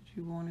signs, but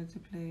you wanted to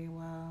play a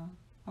while.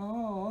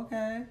 Oh,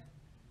 okay.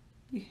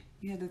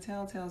 You had the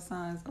telltale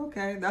signs.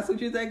 Okay, that's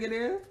what you think it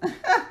is?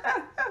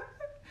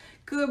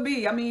 Could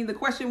be. I mean, the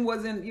question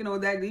wasn't, you know,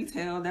 that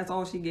detailed. That's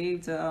all she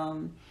gave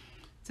to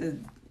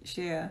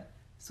share.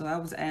 So I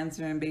was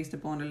answering based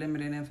upon the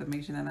limited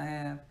information that I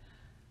have.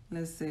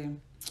 Let's see.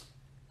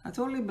 I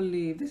totally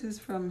believe, this is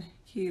from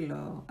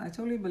Kilo. I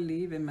totally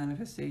believe in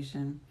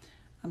manifestation.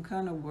 I'm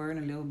kind of worried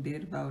a little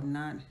bit about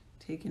not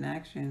taking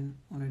action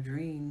on a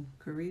dream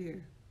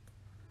career.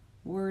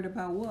 Worried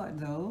about what,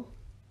 though?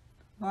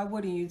 Why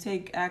wouldn't you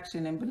take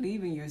action and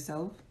believe in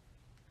yourself?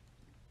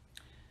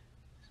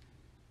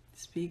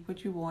 Speak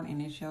what you want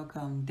and it shall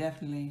come.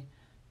 Definitely.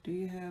 Do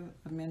you have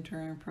a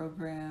mentoring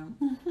program?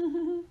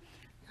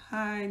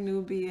 Hi,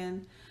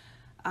 Nubian.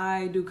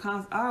 I do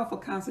I offer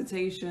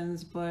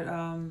consultations, but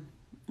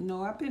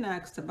no, I've been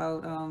asked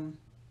about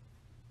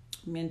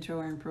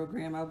mentoring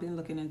program. I've been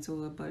looking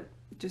into it, but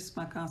just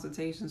my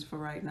consultations for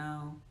right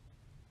now.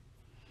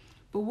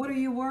 But what are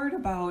you worried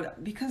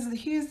about? Because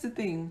here's the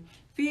thing,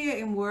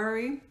 fear and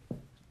worry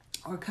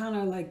are kind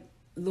of like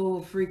low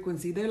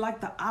frequency. They're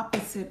like the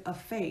opposite of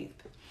faith.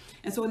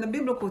 And so in the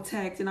biblical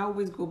text, and I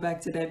always go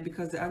back to that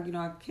because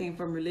I came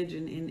from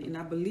religion, and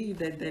I believe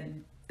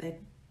that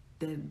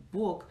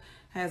book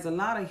has a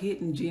lot of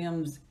hidden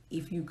gems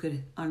if you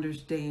could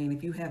understand,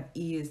 if you have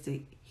ears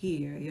to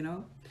hear,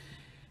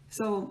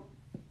 So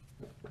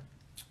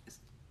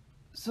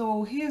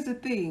here's the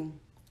thing.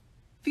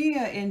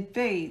 Fear and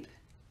faith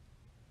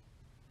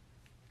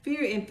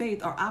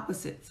are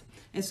opposites.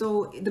 And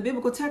so the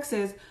biblical text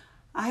says,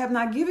 I have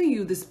not given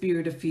you the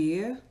spirit of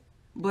fear,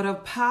 but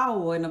of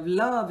power and of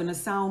love and a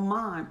sound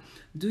mind.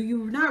 Do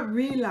you not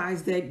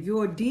realize that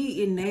your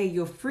DNA,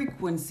 your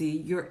frequency,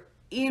 your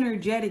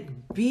energetic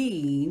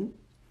being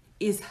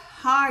is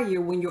higher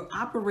when you're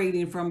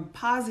operating from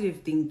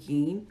positive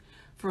thinking,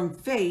 from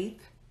faith,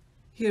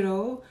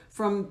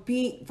 from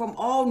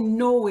all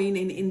knowing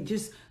and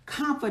just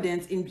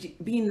confidence in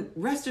being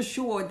rest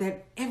assured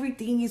that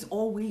everything is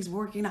always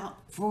working out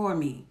for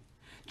me.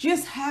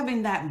 Just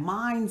having that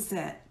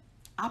mindset,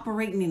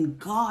 operating in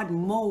God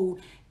mode,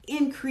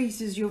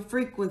 increases your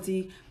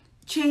frequency,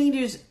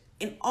 changes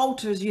and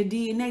alters your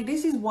DNA.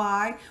 This is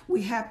why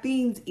we have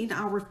things in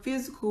our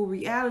physical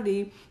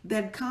reality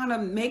that kind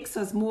of makes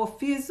us more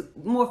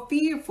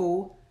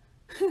fearful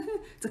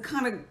to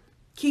kind of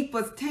keep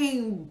us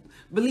tame,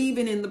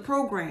 believing in the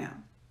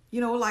program.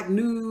 Like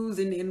news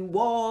and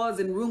wars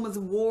and rumors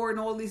of war and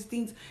all these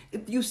things.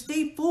 If you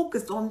stay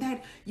focused on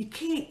that, you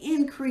can't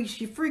increase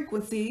your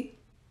frequency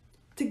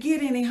to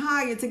get any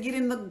higher, to get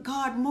in the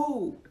God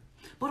mode.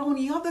 But on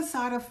the other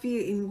side of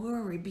fear and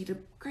worry be the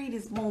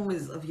greatest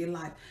moments of your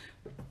life.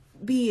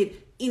 Be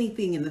it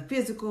anything in the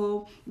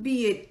physical,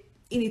 be it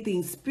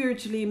anything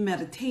spiritually,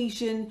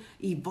 meditation,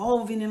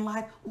 evolving in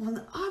life. On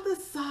the other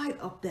side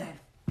of that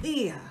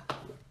fear,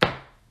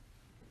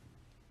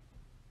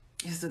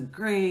 it's the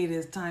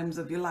greatest times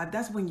of your life.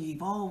 That's when you're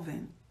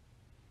evolving.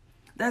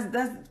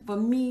 That's for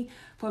me,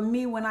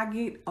 when I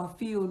get or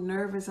feel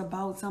nervous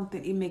about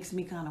something, it makes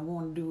me kind of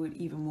want to do it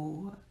even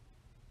more.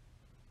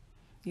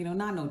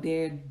 Not no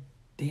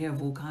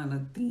daredevil kind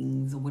of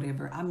things or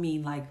whatever. I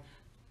mean, like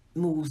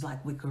moves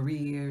like with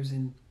careers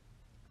and,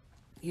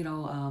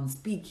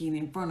 speaking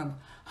in front of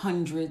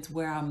hundreds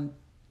where I'm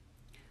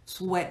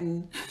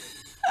sweating.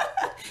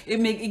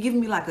 It gives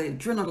me like an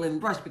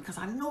adrenaline rush because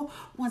I know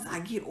once I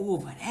get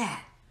over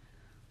that,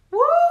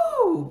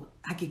 woo,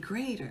 I get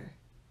greater.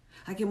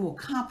 I get more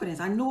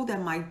confidence. I know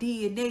that my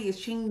DNA is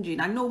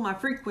changing. I know my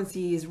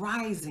frequency is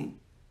rising.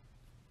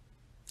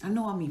 I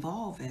know I'm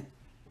evolving.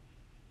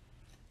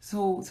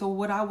 So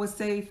what I would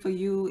say for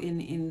you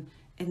in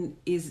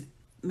is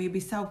maybe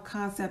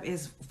self-concept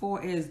as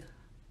far as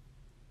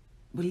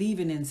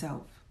believing in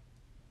self.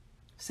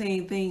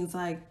 Saying things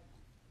like,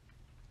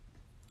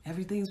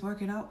 everything's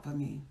working out for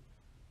me.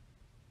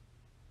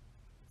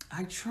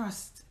 I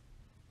trust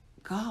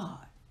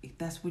God, if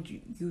that's what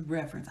you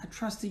reverence. I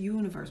trust the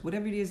universe,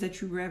 whatever it is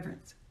that you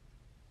reverence.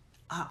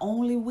 I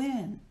only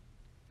win.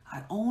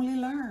 I only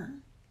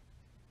learn.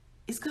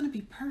 It's going to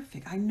be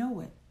perfect. I know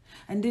it.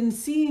 And then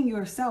seeing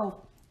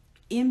yourself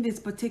in this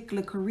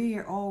particular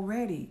career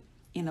already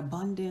in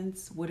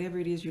abundance, whatever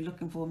it is you're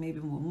looking for,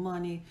 maybe more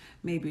money,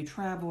 maybe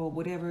travel, or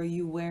whatever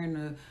you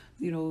wearing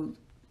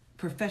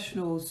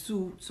professional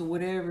suits or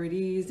whatever it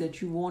is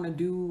that you want to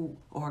do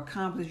or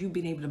accomplish. You've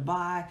been able to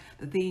buy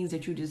the things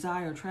that you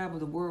desire, travel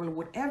the world, or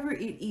whatever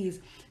it is.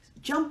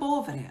 Jump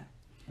over there.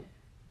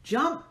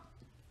 Jump.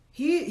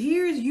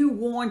 Here's you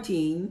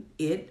wanting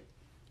it.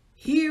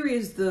 Here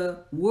is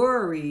the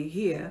worry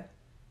here.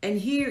 And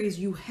here is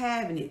you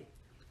having it.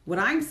 What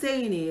I'm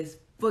saying is,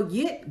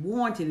 forget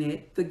wanting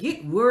it.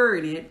 Forget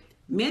worrying it.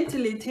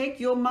 Mentally take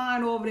your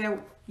mind over there.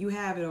 You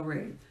have it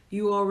already.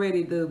 You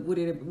already the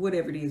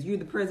whatever it is. You're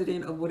the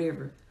president of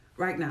whatever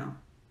right now.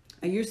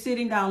 And you're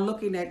sitting down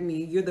looking at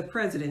me. You're the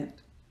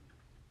president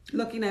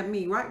looking at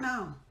me right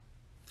now.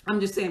 I'm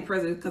just saying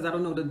president because I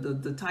don't know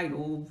the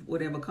title of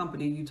whatever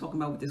company you're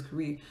talking about with this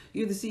career.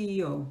 You're the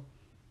CEO.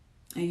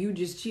 And you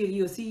just chill.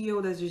 You're a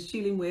CEO that's just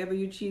chilling wherever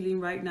you're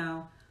chilling right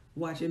now,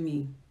 watching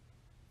me.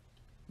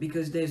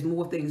 Because there's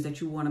more things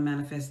that you want to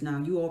manifest now.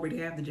 You already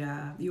have the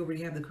job. You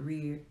already have the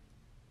career.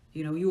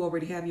 You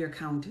already have your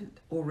accountant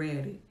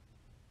already.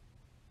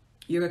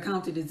 Your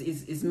accountant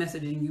is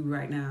messaging you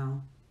right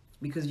now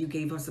because you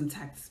gave her some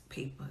tax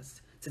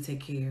papers to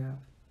take care of.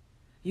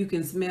 You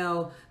can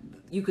smell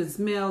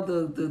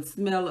the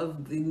smell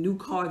of the new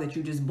car that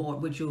you just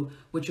bought with your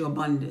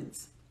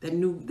abundance. That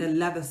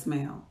leather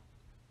smell.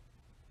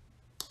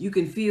 You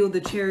can feel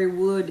the cherry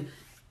wood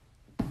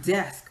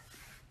desk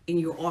in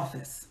your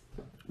office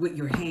with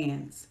your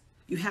hands.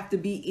 You have to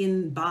be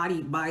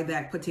embodied by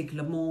that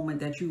particular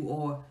moment that you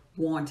are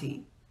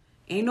wanting.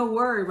 Ain't no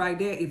worry right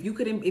there. If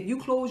you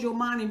close your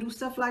mind and do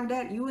stuff like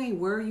that, you ain't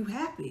worried, you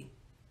happy.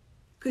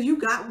 Because you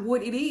got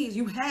what it is.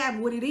 You have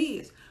what it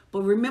is.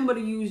 But remember to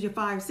use your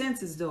 5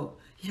 senses though.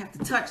 You have to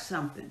touch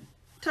something.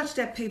 Touch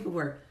that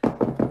paperwork.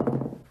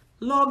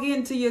 Log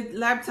into your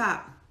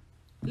laptop.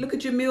 Look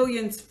at your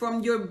millions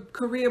from your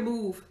career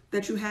move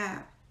that you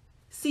have.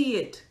 See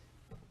it.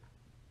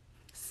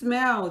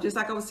 Smell, just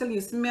like I was telling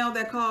you, smell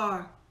that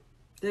car.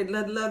 That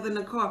leather in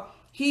the car.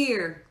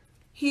 Hear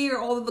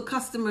all of the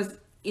customers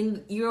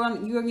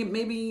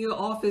maybe in your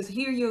office.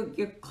 Hear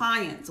your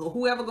clients or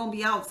whoever gonna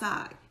be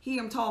outside. Hear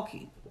them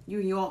talking. You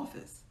in your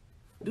office.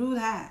 Do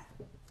that.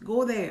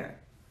 Go there.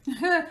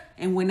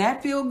 And when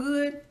that feel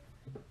good,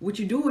 what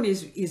you're doing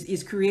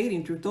is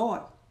creating through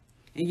thought.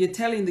 And you're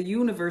telling the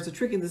universe or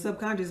tricking the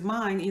subconscious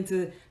mind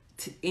into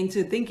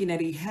thinking that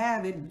he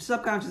have it. The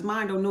subconscious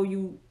mind don't know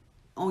you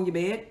on your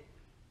bed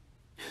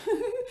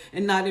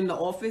and not in the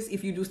office.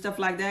 If you do stuff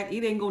like that,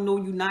 it ain't gonna know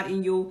you not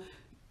in your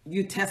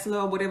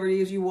Tesla or whatever it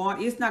is you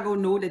want. It's not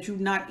gonna know that you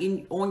not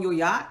on your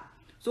yacht.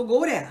 So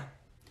go there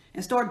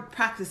and start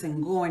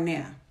practicing going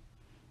there.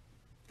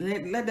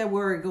 Let that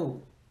word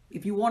go.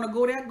 If you want to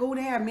go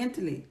there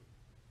mentally.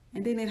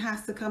 And then it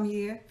has to come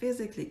here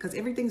physically. Because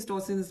everything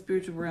starts in the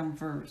spiritual realm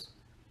first.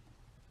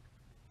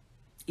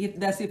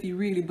 If you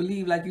really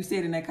believe, like you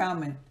said in that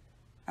comment.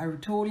 I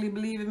totally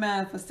believe in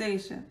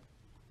manifestation.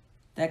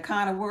 That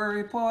kind of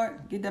worry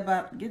part, get that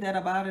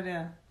up out of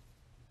there.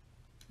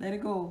 Let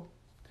it go.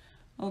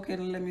 Okay,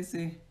 then let me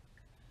see.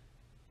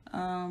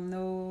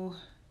 No.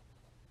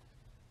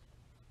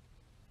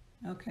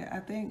 Okay, I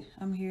think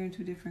I'm hearing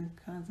 2 different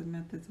kinds of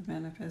methods of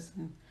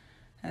manifesting.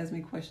 Has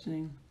me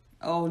questioning.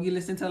 Oh, you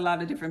listen to a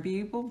lot of different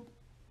people?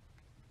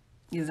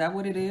 Is that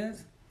what it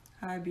is?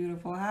 Hi,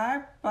 beautiful.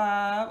 Hi,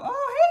 Bob.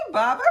 Oh, hey,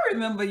 Bob. I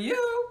remember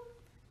you.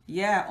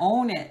 Yeah,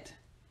 own it.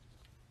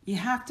 You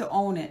have to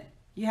own it.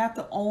 You have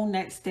to own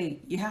that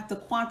state. You have to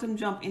quantum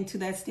jump into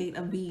that state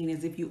of being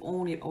as if you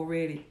own it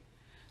already.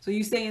 So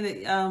you're saying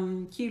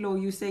that, Kilo,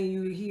 you say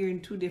you're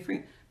hearing 2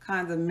 different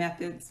kinds of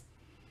methods.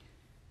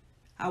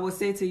 I would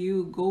say to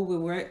you, go with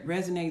what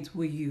resonates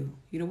with you.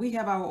 You know, we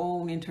have our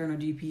own internal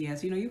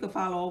GPS. You know, you can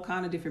follow all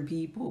kind of different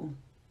people.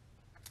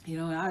 You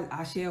know,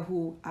 I share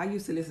who I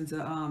used to listen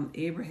to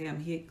Abraham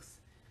Hicks.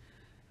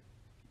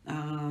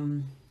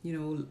 You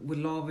know, with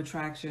Law of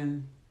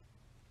Attraction.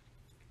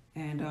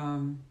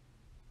 And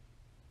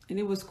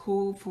it was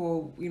cool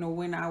for, you know,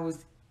 when I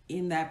was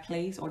in that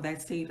place or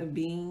that state of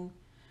being.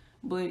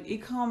 But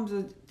it comes,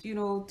 you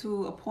know,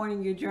 to a point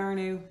in your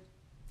journey.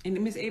 And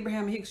Miss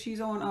Abraham Hicks,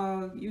 she's on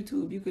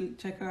YouTube. You can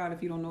check her out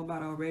if you don't know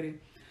about her already.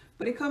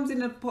 But it comes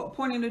in a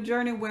point in the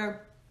journey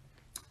where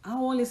I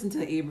don't want to listen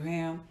to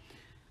Abraham.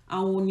 I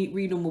don't want to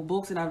read no more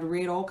books. And I've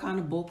read all kind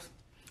of books.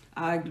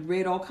 I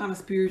read all kind of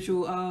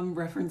spiritual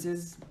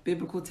references,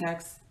 biblical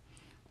texts,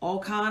 all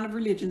kind of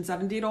religions. I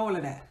done did all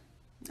of that.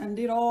 I done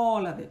did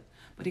all of it.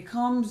 But it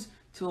comes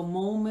to a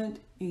moment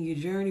in your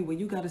journey where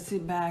you got to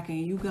sit back and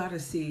you got to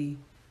see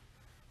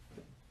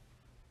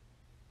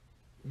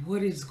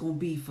what it's going to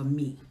be for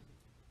me.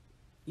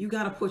 You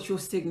got to put your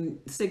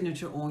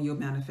signature on your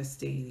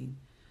manifesting.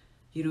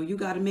 You know, you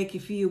got to make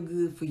it feel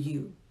good for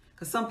you.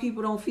 Because some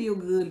people don't feel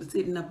good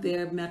sitting up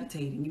there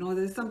meditating. You know,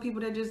 there's some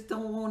people that just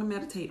don't want to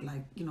meditate,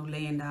 like, you know,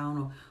 laying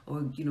down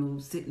or you know,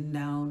 sitting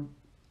down.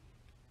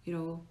 You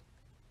know,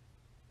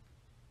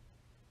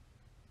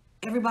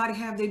 everybody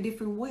have their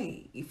different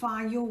way. You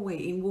find your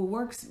way. And what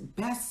works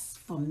best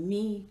for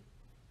me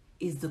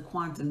is the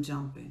quantum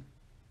jumping.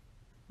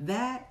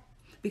 That,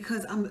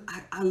 because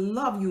I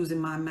love using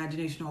my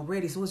imagination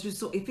already. So it's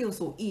just it feels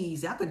so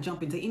easy. I could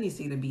jump into any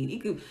state of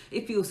being.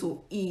 It feels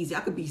so easy. I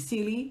could be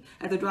silly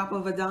at the drop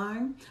of a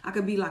dime. I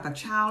could be like a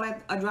child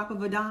at a drop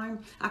of a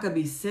dime. I could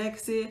be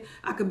sexy.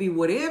 I could be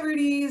whatever it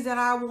is that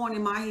I want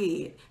in my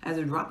head as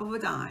a drop of a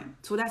dime.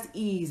 So that's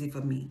easy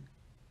for me.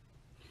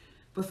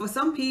 But for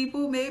some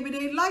people, maybe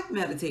they like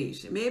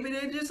meditation. Maybe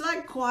they just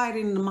like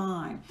quieting the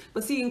mind.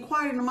 But see, in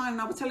quieting the mind,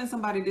 and I was telling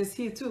somebody this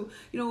here too,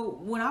 you know,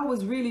 when I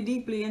was really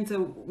deeply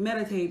into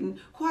meditating,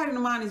 quieting the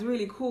mind is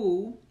really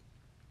cool.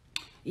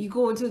 You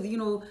go into, you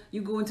know,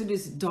 you go into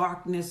this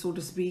darkness, so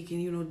to speak,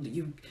 and, you know,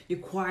 you're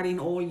quieting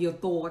all your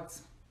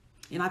thoughts.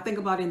 And I think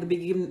about in the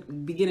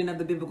beginning of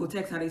the biblical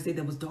text, how they say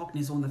there was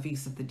darkness on the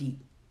face of the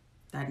deep.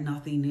 That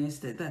nothingness,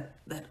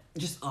 that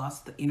just us,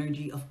 the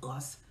energy of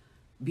us.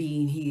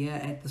 Being here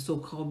at the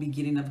so-called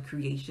beginning of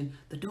creation,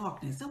 the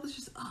darkness, that was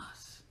just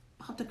us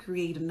about to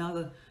create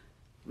another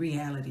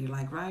reality,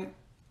 like, right?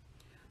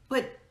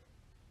 But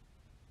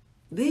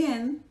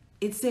then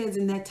it says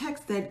in that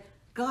text that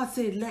God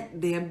said, let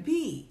there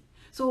be.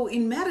 So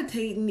in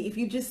meditating, if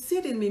you just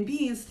sitting and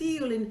being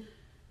still and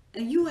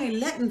you ain't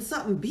letting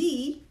something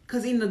be,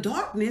 because in the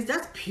darkness,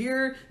 that's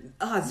pure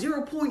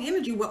 0 point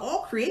energy where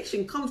all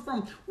creation comes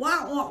from. Why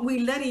aren't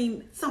we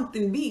letting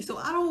something be? So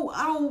I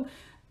don't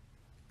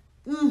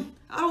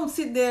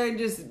sit there and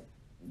just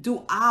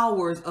do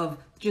hours of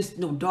just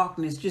no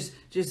darkness,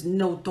 just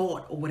no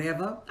thought or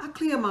whatever. I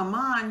clear my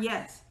mind,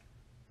 yes.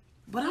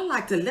 But I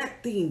like to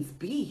let things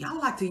be. I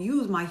like to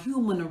use my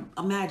human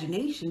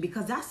imagination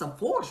because that's a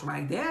force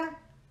right there.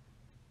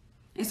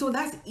 And so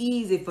that's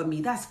easy for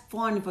me. That's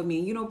fun for me.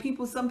 You know,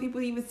 some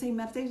people even say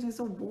meditation is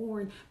so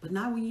boring. But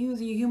not when you're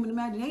using your human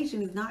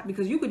imagination. It's not,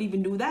 because you could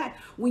even do that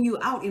when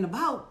you're out and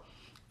about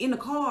in the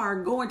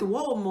car going to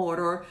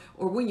Walmart,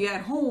 or when you're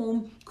at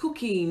home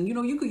cooking. You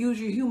know, you could use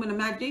your human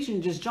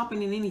imagination, just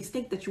jumping in any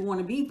state that you want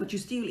to be, but you're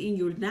still in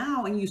your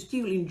now, and you're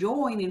still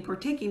enjoying and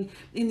partaking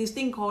in this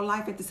thing called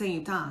life at the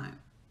same time.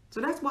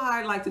 So that's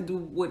why I like to do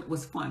what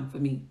was fun for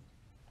me.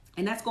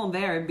 And that's going to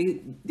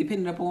vary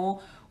depending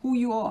upon who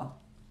you are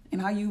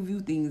and how you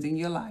view things in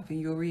your life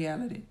and your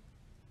reality.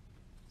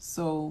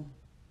 So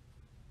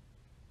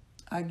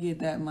I get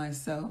that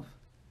myself.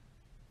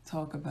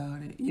 Talk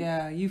about it.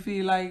 Yeah, you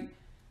feel like,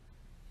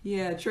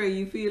 yeah, Trey,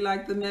 you feel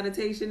like the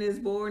meditation is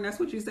boring. That's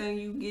what you're saying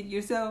you get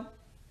yourself?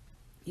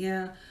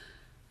 Yeah,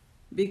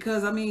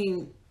 because I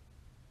mean,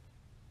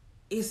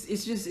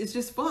 it's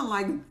just fun.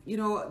 Like, you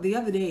know, the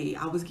other day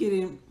I was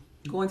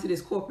going to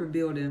this corporate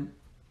building,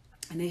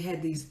 and they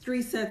had these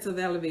 3 sets of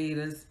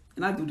elevators,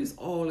 and I do this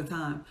all the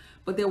time.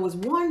 But there was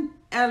one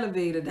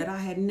elevator that I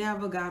had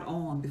never got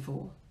on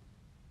before.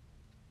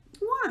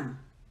 One.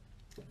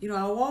 You know,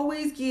 I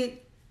always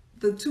get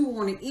the 2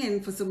 on the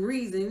end for some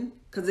reason,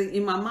 because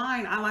in my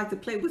mind, I like to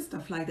play with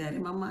stuff like that.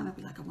 In my mind, I'd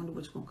be like, I wonder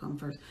which one come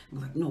first. I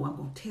was like, no, I'm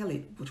going to tell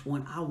it which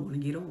one I want to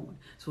get on.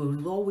 So it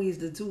was always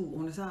the 2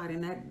 on the side.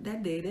 And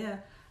that day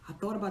there, I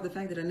thought about the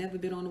fact that I'd never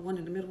been on the one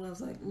in the middle. I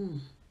was like,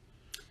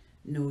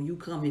 no, you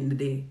come in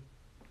today.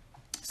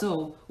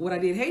 So what I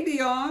did, hey,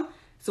 Dion.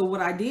 So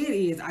what I did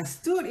is I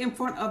stood in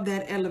front of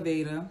that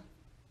elevator,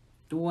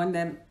 the one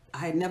that I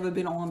had never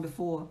been on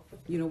before,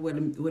 you know, where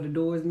the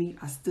doors meet.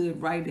 I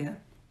stood right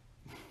there.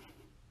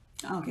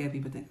 I don't care if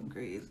people think I'm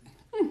crazy.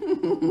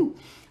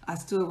 I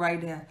stood right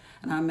there,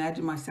 and I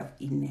imagined myself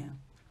eating there.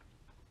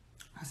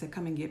 I said,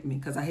 come and get me,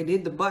 because I had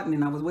hit the button,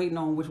 and I was waiting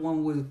on which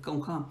one was going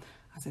to come.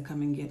 I said,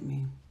 come and get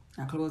me.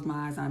 I closed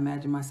my eyes. I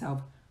imagined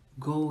myself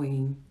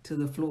going to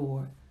the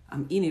floor.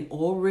 I'm in it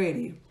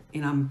already,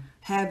 and I'm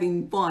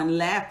having fun,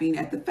 laughing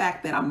at the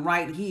fact that I'm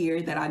right here,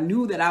 that I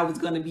knew that I was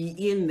going to be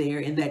in there,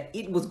 and that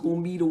it was going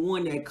to be the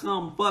one that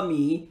come for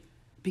me,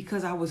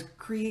 because I was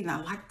creating.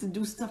 I like to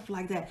do stuff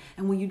like that.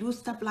 And when you do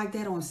stuff like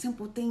that on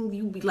simple things,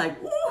 you be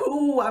like,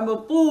 ooh, I'm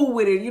a fool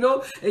with it, you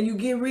know? And you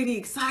get really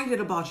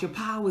excited about your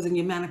powers and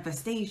your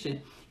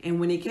manifestation. And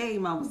when it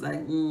came, I was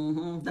like,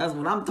 that's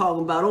what I'm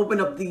talking about.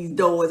 Open up these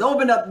doors.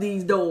 Open up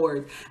these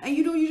doors. And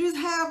you know, you just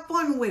have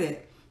fun with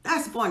it.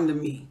 That's fun to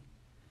me.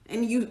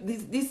 And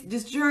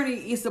this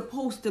journey is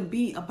supposed to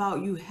be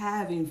about you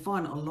having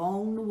fun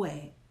along the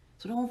way.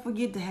 So don't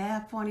forget to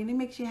have fun. And it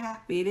makes you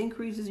happy. It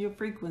increases your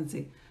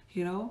frequency.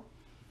 You know,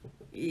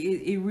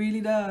 it really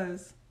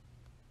does.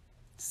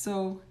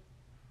 So,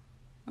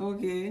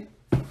 okay.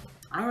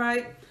 All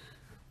right.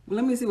 Well,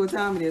 let me see what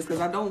time it is,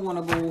 because I don't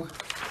want to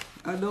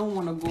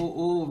go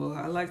over.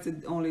 I like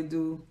to only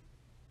do,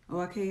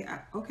 okay,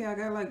 I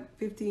got like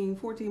 14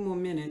 more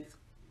minutes.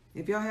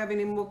 If y'all have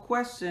any more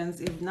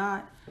questions, if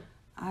not,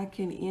 I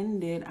can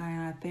end it.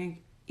 And I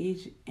thank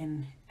each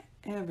and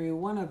every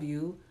one of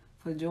you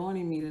for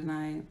joining me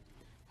tonight.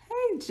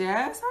 Hey,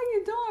 Jess, how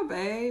you doing,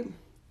 babe?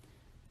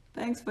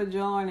 Thanks for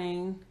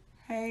joining.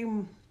 Hey,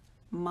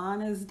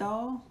 Mana's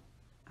doll.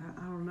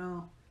 I don't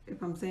know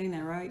if I'm saying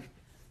that right.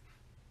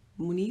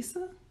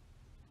 Munisa?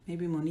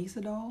 Maybe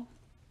Munisa doll?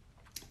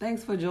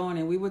 Thanks for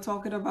joining. We were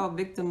talking about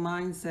victim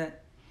mindset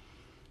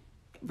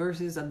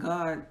versus a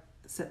God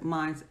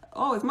mindset.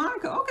 Oh, it's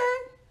Monica. Okay.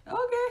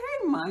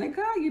 Hey,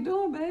 Monica. How you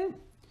doing, babe?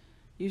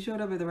 You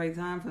showed up at the right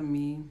time for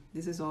me.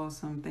 This is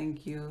awesome.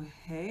 Thank you.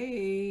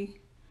 Hey,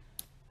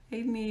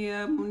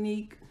 Nia,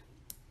 Monique.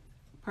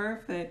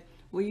 Perfect.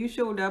 Well, you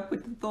showed up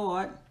with the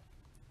thought,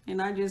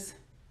 and I just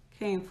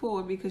came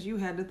forward because you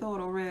had the thought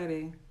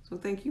already. So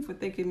thank you for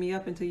thinking me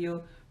up into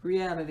your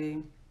reality.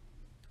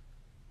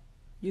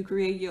 You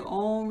create your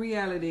own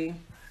reality.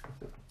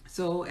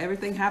 So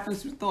everything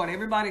happens through thought.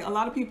 A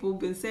lot of people have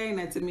been saying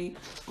that to me.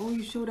 Oh,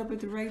 you showed up at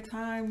the right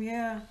time.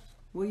 Yeah.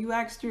 Well, you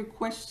asked your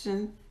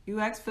question. You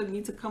asked for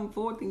me to come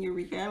forth in your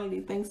reality.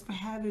 Thanks for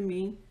having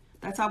me.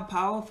 That's how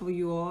powerful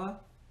you are.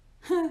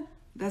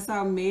 That's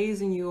how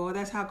amazing you are.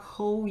 That's how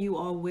cool you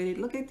are with it.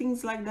 Look at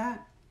things like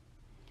that.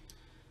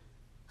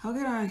 How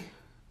can I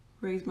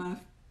raise my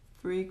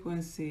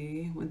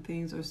frequency when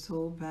things are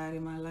so bad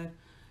in my life?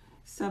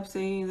 Stop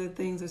saying that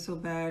things are so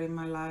bad in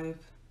my life.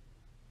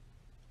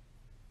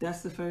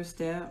 That's the first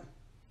step.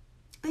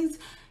 Things,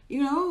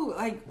 you know,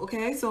 like,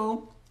 okay,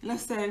 so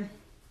let's say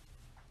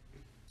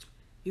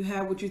you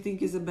have what you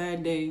think is a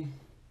bad day.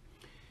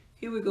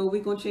 Here we go.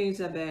 We're going to change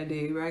that bad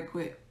day right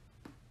quick.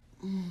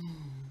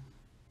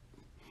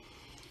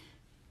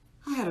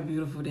 I had a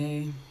beautiful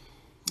day.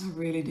 I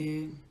really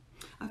did.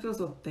 I feel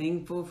so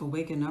thankful for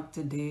waking up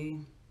today.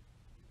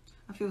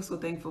 I feel so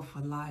thankful for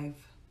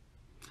life.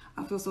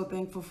 I feel so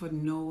thankful for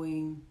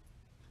knowing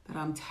that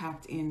I'm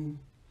tapped in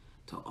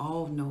to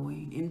all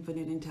knowing,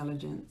 infinite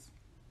intelligence.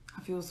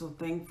 I feel so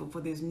thankful for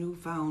this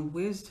newfound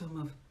wisdom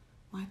of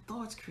my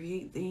thoughts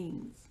create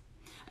things.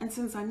 And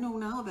since I know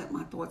now that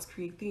my thoughts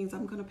create things,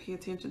 I'm going to pay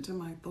attention to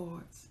my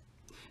thoughts.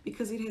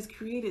 Because it has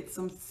created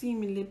some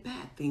seemingly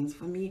bad things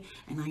for me.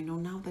 And I know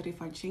now that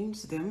if I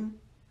change them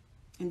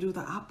and do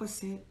the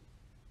opposite,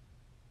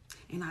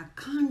 and I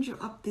conjure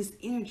up this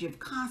energy of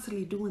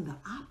constantly doing the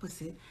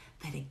opposite,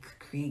 that it could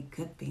create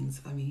good things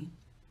for me.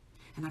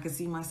 And I can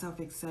see myself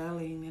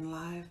excelling in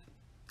life.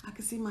 I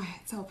can see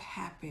myself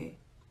happy.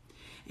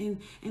 And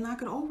I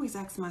could always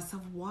ask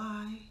myself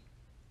why.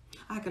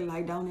 I could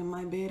lie down in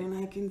my bed and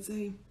I can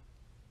say,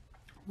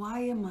 why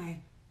am I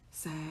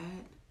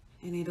sad?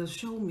 And it'll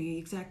show me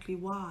exactly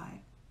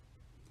why.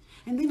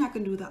 And then I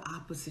can do the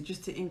opposite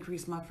just to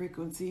increase my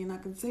frequency. And I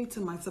can say to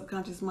my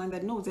subconscious mind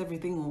that knows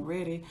everything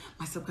already.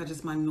 My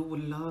subconscious mind knows what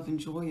love and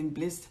joy and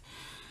bliss,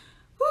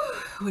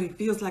 what it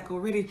feels like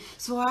already.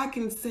 So I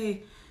can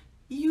say,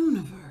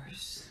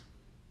 universe,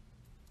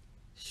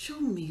 show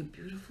me a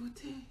beautiful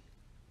day.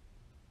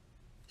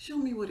 Show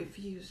me what it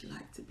feels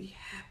like to be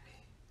happy.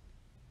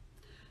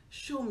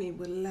 Show me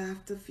what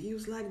laughter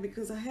feels like,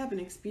 because I haven't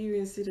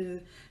experienced it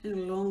in a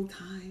long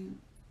time.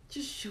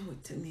 Just show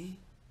it to me.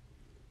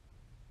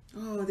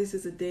 Oh, this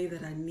is a day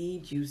that I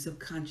need you,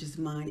 subconscious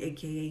mind,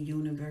 aka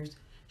universe.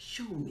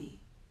 Show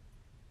me.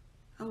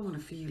 I want to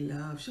feel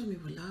love. Show me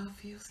what love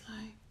feels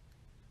like.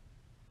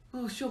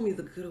 Oh, show me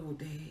the good old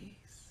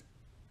days.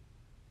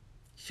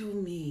 Show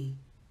me.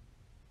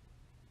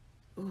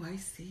 Oh, I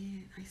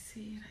see it. I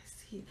see it. I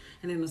see it.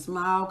 And then a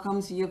smile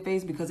comes to your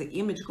face, because the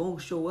image gonna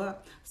show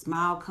up.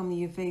 Smile come to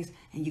your face,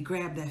 and you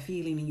grab that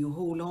feeling and you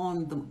hold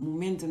on the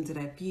momentum to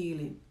that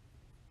feeling.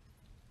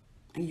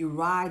 And you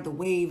ride the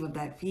wave of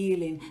that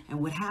feeling.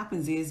 And what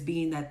happens is,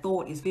 being that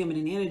thought is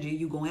feminine energy,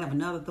 you're going to have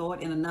another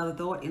thought and another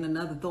thought and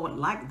another thought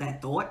like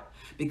that thought.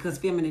 Because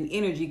feminine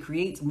energy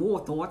creates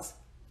more thoughts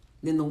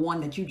than the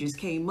one that you just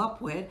came up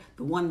with.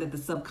 The one that the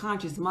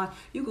subconscious mind,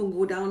 you're going to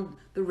go down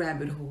the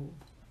rabbit hole.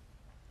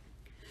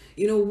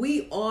 You know,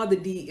 we are the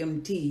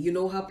DMT. You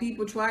know how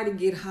people try to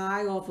get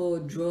high off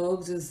of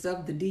drugs and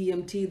stuff, the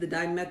DMT, the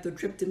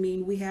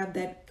dimethyltryptamine. We have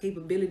that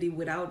capability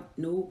without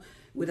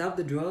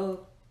the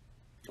drug.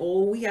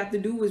 All we have to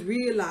do is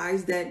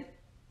realize that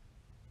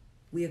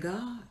we are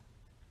God.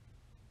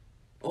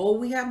 All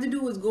we have to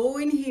do is go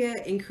in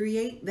here and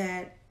create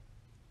that.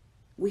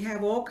 We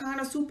have all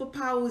kind of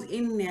superpowers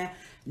in there.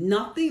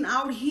 Nothing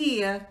out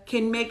here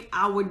can make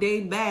our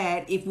day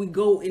bad if we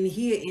go in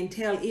here and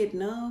tell it,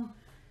 no,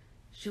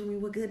 show me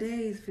what good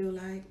days feel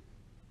like.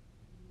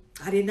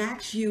 I didn't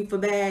ask you for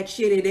bad,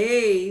 shitty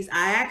days.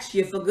 I asked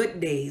you for good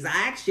days. I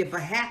asked you for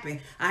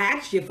happy. I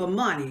asked you for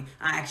money.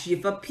 I asked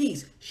you for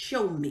peace.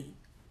 Show me.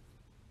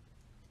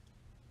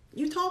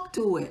 You talk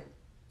to it.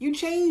 You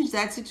change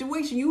that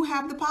situation. You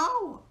have the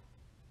power.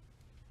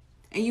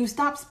 And you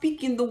stop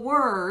speaking the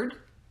word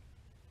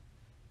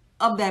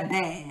of that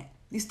bad.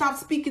 You stop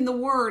speaking the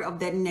word of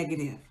that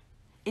negative.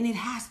 And it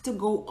has to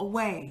go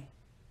away.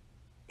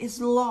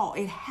 It's law.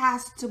 It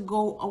has to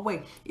go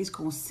away. It's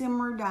going to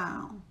simmer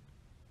down.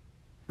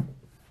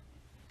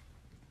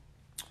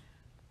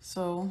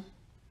 So,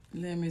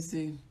 let me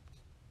see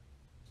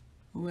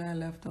where I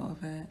left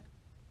off at.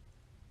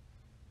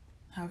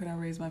 How can I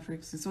raise my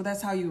frequency? So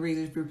that's how you raise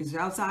your frequency.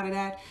 Outside of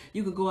that,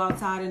 you could go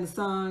outside in the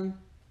sun.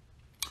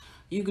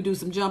 You could do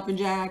some jumping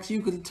jacks.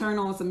 You could turn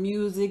on some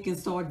music and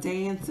start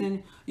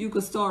dancing. You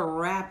could start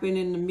rapping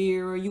in the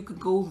mirror. You could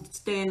go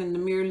stand in the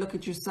mirror, look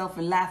at yourself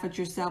and laugh at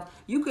yourself.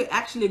 You could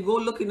actually go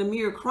look in the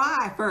mirror,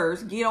 cry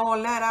first, get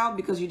all that out,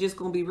 because you're just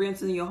going to be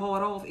rinsing your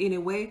heart off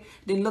anyway.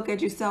 Then look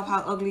at yourself, how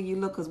ugly you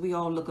look, because we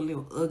all look a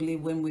little ugly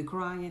when we're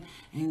crying.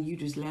 And you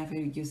just laugh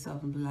at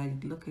yourself and be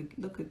like,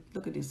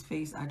 look at this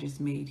face I just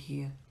made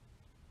here.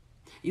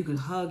 You could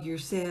hug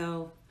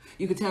yourself.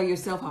 You could tell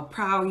yourself how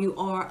proud you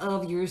are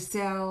of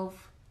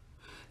yourself.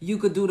 You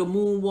could do the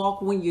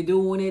moonwalk when you're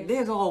doing it.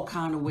 There's all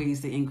kind of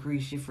ways to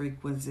increase your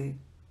frequency.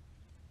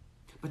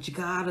 But you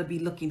gotta be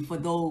looking for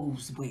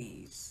those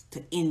ways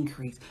to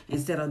increase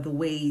instead of the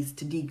ways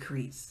to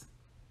decrease.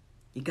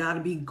 You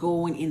gotta be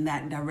going in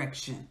that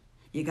direction.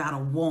 You gotta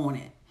want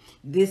it.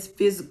 This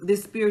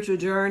spiritual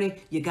journey,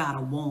 you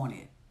gotta want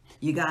it.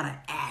 You gotta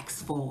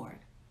ask for it.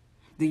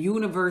 The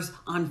universe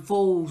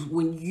unfolds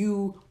when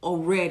you are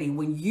ready,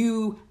 when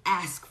you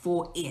ask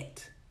for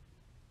it.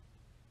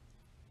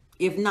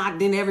 If not,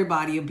 then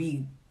everybody will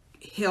be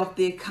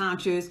healthy,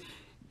 conscious,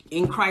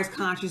 in Christ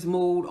conscious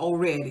mode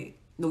already.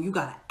 No, you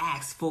got to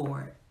ask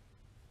for it.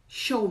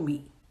 Show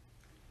me.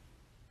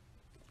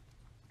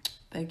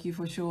 Thank you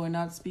for showing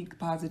up. Speak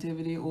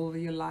positivity over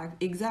your life.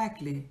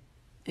 Exactly.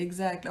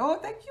 Exactly. Oh,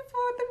 thank you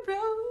for the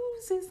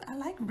roses. I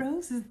like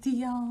roses,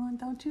 Dion.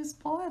 Don't you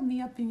spoil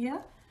me up in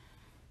here.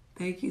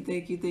 Thank you,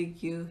 thank you,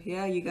 thank you.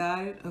 Yeah, you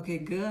got it. Okay,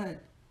 good.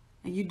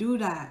 And you do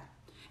that.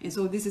 And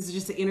so this is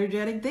just an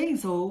energetic thing.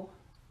 So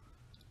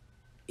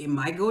it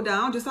might go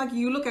down just like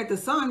you look at the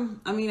sun.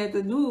 I mean, at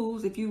the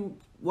news, if you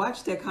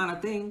watch that kind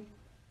of thing,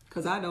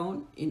 because I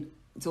don't. And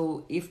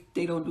so if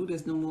they don't do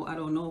this no more, I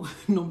don't know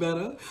no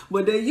better.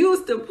 But they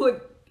used to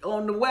put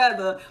on the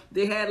weather,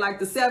 they had like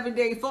the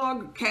 7-day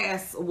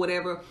forecast or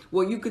whatever,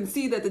 where you can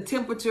see that the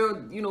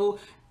temperature, you know,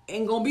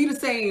 ain't gonna be the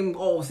same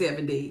all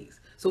 7 days.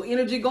 So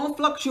energy gonna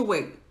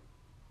fluctuate.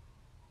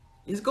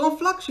 It's gonna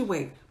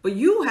fluctuate, but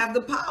you have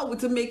the power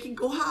to make it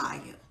go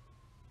higher.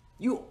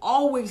 You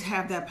always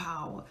have that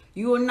power.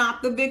 You are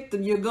not the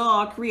victim. You're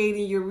God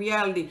creating your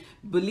reality.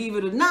 Believe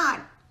it or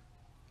not,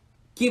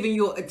 giving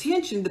your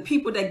attention, the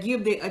people that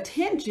give their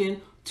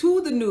attention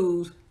to the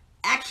news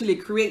actually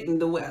creating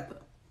the weather.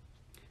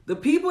 The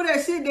people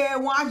that sit there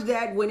and watch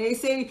that, when they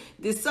say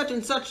there's such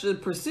and such a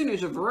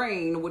percentage of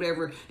rain or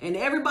whatever, and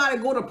everybody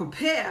go to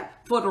prepare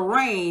for the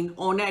rain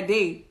on that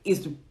day,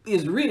 is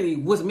really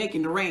what's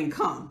making the rain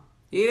come.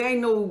 It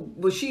ain't no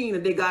machine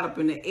that they got up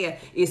in the air.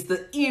 It's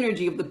the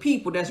energy of the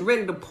people that's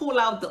ready to pull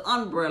out the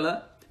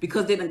umbrella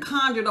because they done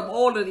conjured up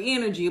all of the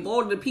energy of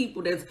all of the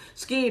people that's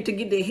scared to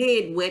get their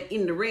head wet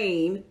in the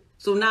rain.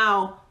 So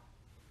now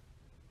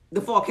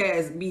the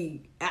forecast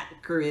be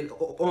accurate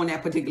on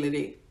that particular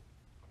day.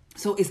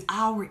 So it's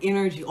our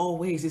energy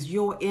always. It's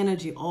your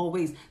energy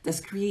always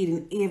that's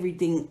creating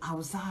everything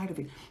outside of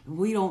it.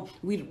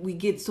 We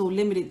get so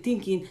limited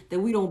thinking that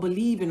we don't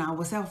believe in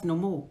ourselves no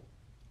more.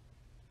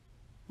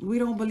 We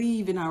don't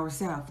believe in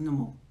ourselves no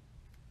more.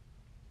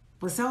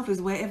 But self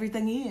is where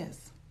everything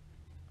is.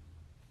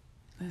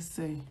 Let's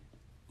see.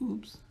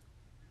 Oops.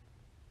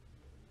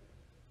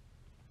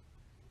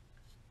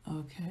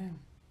 Okay.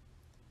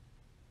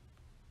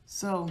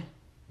 So,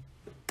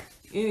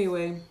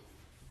 anyway.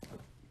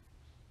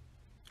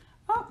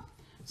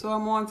 So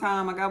I'm on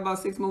time. I got about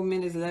 6 more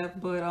minutes left,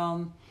 but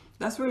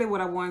that's really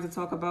what I wanted to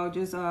talk about.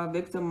 Just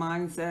victim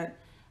mindset.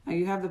 And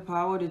you have the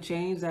power to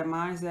change that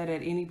mindset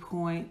at any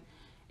point.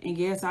 And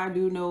yes, I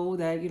do know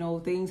that,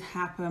 things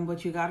happen,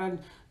 but you got to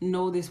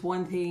know this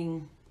one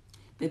thing,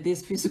 that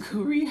this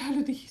physical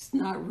reality is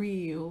not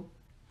real,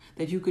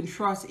 that you can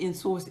trust in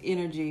source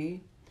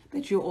energy,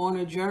 that you're on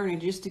a journey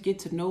just to get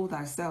to know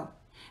thyself.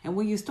 And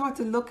when you start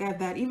to look at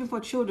that, even for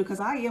children, because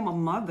I am a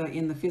mother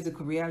in the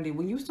physical reality,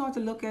 when you start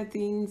to look at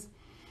things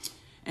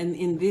and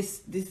in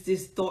this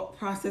thought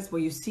process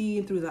where you're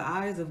seeing through the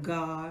eyes of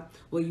God,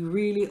 where you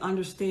really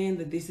understand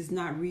that this is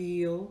not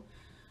real,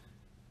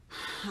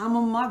 I'm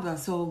a mother,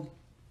 so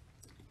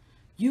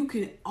you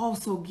can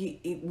also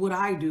get, what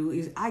I do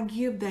is I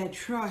give that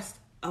trust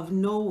of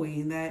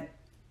knowing that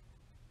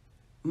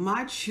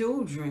my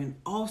children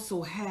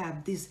also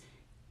have this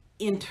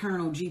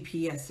internal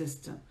GPS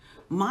system.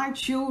 My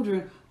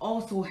children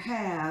also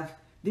have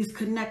this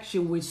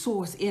connection with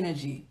source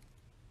energy.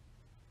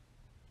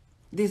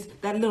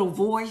 That little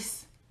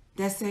voice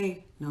that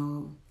say,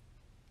 no,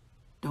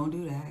 don't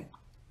do that.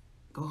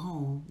 Go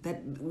home.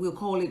 That we'll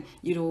call it,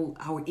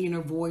 our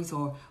inner voice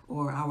or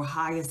our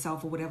higher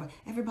self or whatever.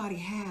 Everybody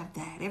have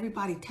that.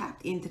 Everybody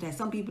tapped into that.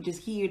 Some people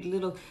just hear it a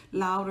little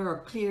louder or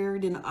clearer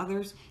than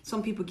others.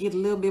 Some people get a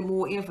little bit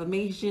more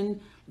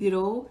information,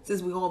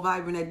 since we all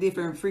vibrate at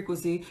different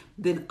frequency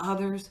than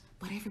others.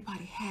 But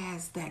everybody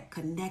has that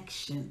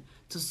connection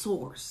to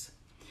source.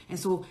 And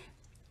so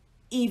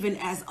even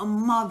as a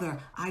mother,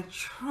 I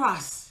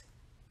trust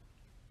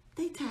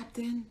they tapped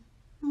in.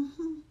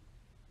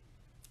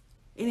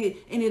 And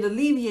it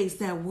alleviates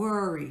that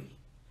worry.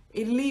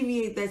 It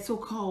alleviates that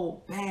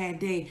so-called bad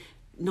day,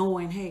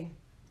 knowing, hey,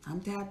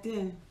 I'm tapped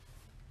in.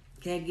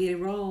 Can't get it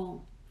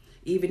wrong.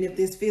 Even if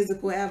this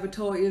physical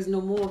avatar is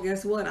no more,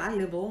 guess what? I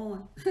live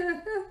on.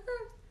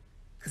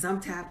 Because I'm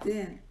tapped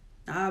in.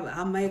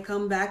 I may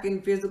come back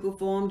in physical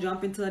form,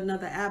 jump into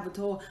another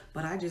avatar,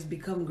 but I just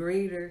become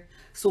greater.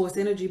 Source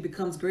energy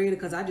becomes greater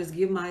because I just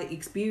give my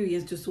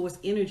experience to source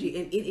energy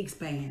and it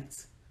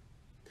expands.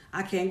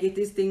 I can't get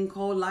this thing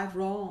called life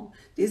wrong.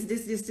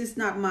 This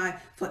not my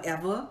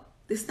forever.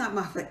 This not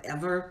my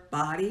forever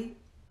body.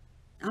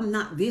 I'm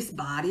not this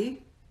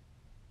body.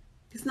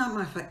 It's not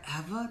my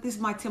forever. This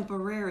is my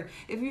temporary.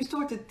 If you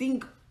start to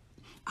think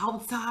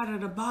outside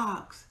of the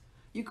box,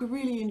 you could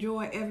really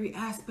enjoy every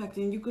aspect,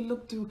 and you could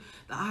look through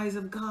the eyes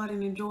of God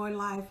and enjoy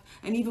life.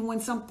 And even when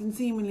something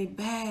seemingly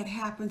bad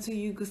happened to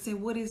you, you could say,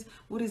 what is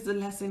the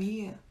lesson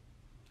here?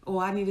 Oh,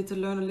 I needed to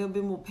learn a little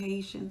bit more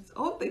patience.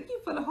 Oh, thank you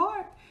for the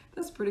heart.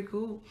 That's pretty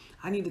cool.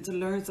 I needed to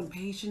learn some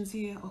patience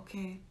here.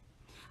 Okay.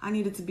 I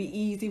needed to be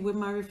easy with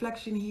my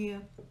reflection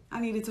here. I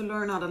needed to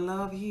learn how to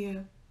love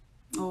here.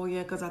 Oh,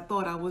 yeah, because I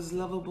thought I was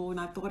lovable and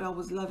I thought I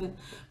was loving.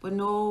 But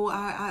no,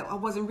 I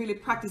wasn't really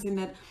practicing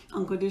that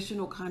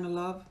unconditional kind of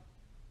love.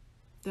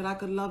 That I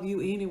could love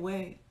you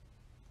anyway.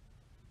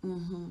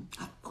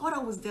 I thought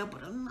I was there,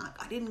 but I'm not.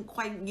 I didn't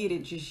quite get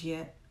it just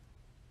yet.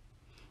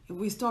 If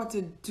we start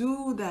to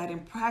do that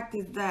and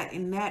practice that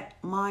in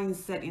that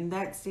mindset, in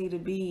that state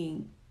of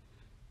being,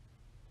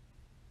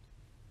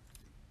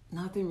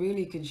 nothing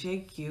really can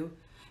shake you.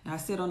 And I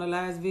said on the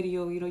last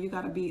video, you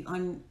got to be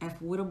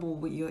unavoidable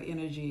with your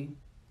energy.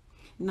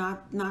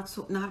 Not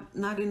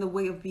in the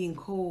way of being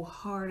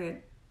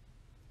cold-hearted,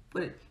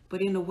 but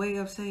in the way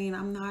of saying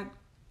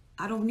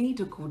I don't need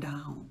to go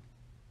down.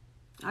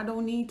 I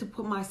don't need to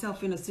put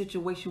myself in a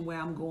situation where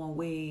I'm going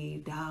way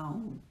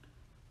down.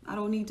 I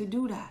don't need to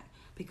do that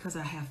because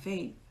I have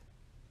faith.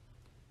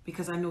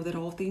 Because I know that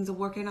all things are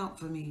working out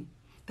for me.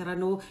 That I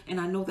know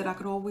that I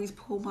could always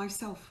pull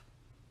myself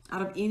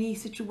out of any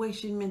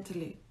situation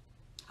mentally.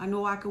 I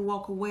know I can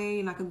walk away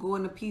and I can go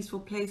in a peaceful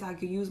place. I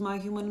can use my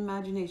human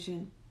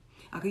imagination.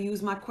 I can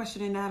use my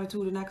questioning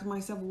attitude and ask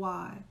myself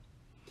why.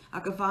 I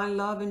can find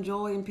love and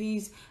joy and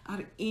peace out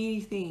of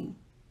anything.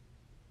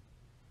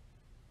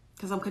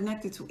 Because I'm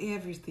connected to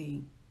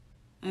everything.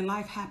 And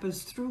life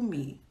happens through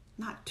me,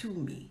 not to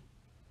me.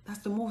 That's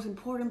the most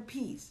important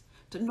piece.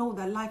 To know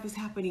that life is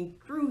happening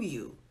through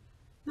you,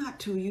 not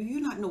to you.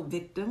 You're not no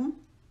victim.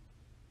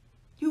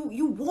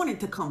 You wanted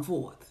to come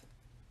forth.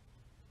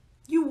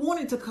 You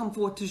wanted to come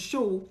forth to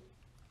show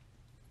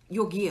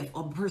your gift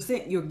or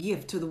present your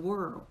gift to the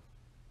world.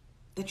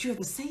 That you're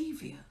the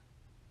savior.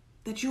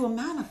 That you're a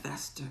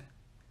manifester.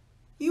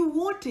 You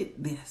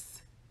wanted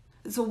this.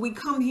 And so we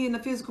come here in the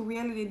physical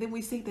reality and then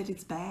we say that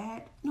it's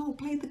bad. No,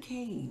 play the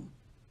game.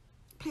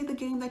 Play the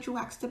game that you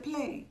asked to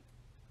play.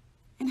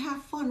 And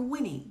have fun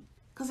winning.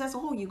 Because that's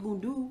all you're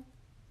going to do.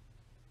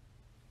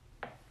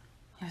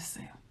 Let's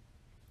see.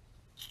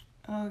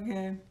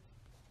 Okay.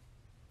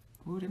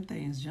 Ooh, them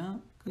things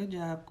jump. Good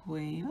job,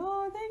 Queen.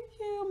 Oh, thank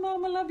you,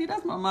 Mama. Love you.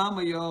 That's my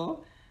mama,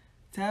 y'all.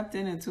 Tapped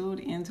in and tuned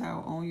into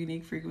our own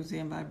unique frequency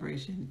and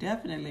vibration.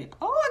 Definitely.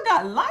 Oh, I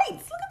got lights.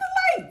 Look at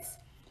the lights.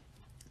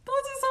 Those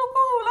are so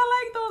cool.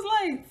 I like those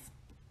lights.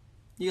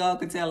 Y'all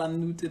can tell I'm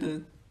new to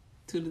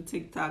the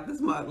TikTok. This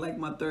is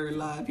my third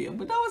live here,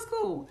 but that was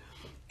cool.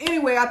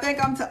 Anyway, I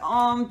think I'm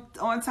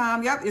on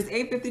time. Yep, it's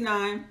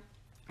 8:59,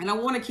 and I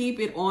want to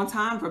keep it on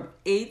time from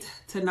 8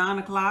 to 9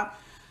 o'clock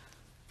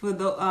for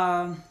the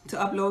to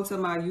upload to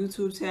my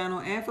YouTube channel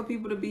and for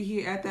people to be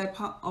here at that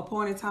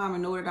appointed time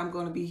and know that I'm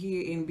going to be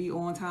here and be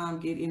on time,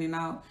 get in and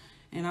out.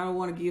 And I don't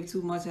want to give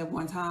too much at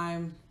one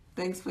time.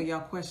 Thanks for y'all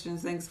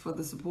questions. Thanks for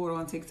the support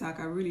on TikTok.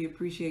 I really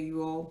appreciate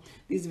you all.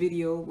 This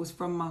video was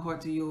from my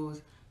heart to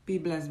yours. Be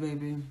blessed,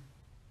 baby.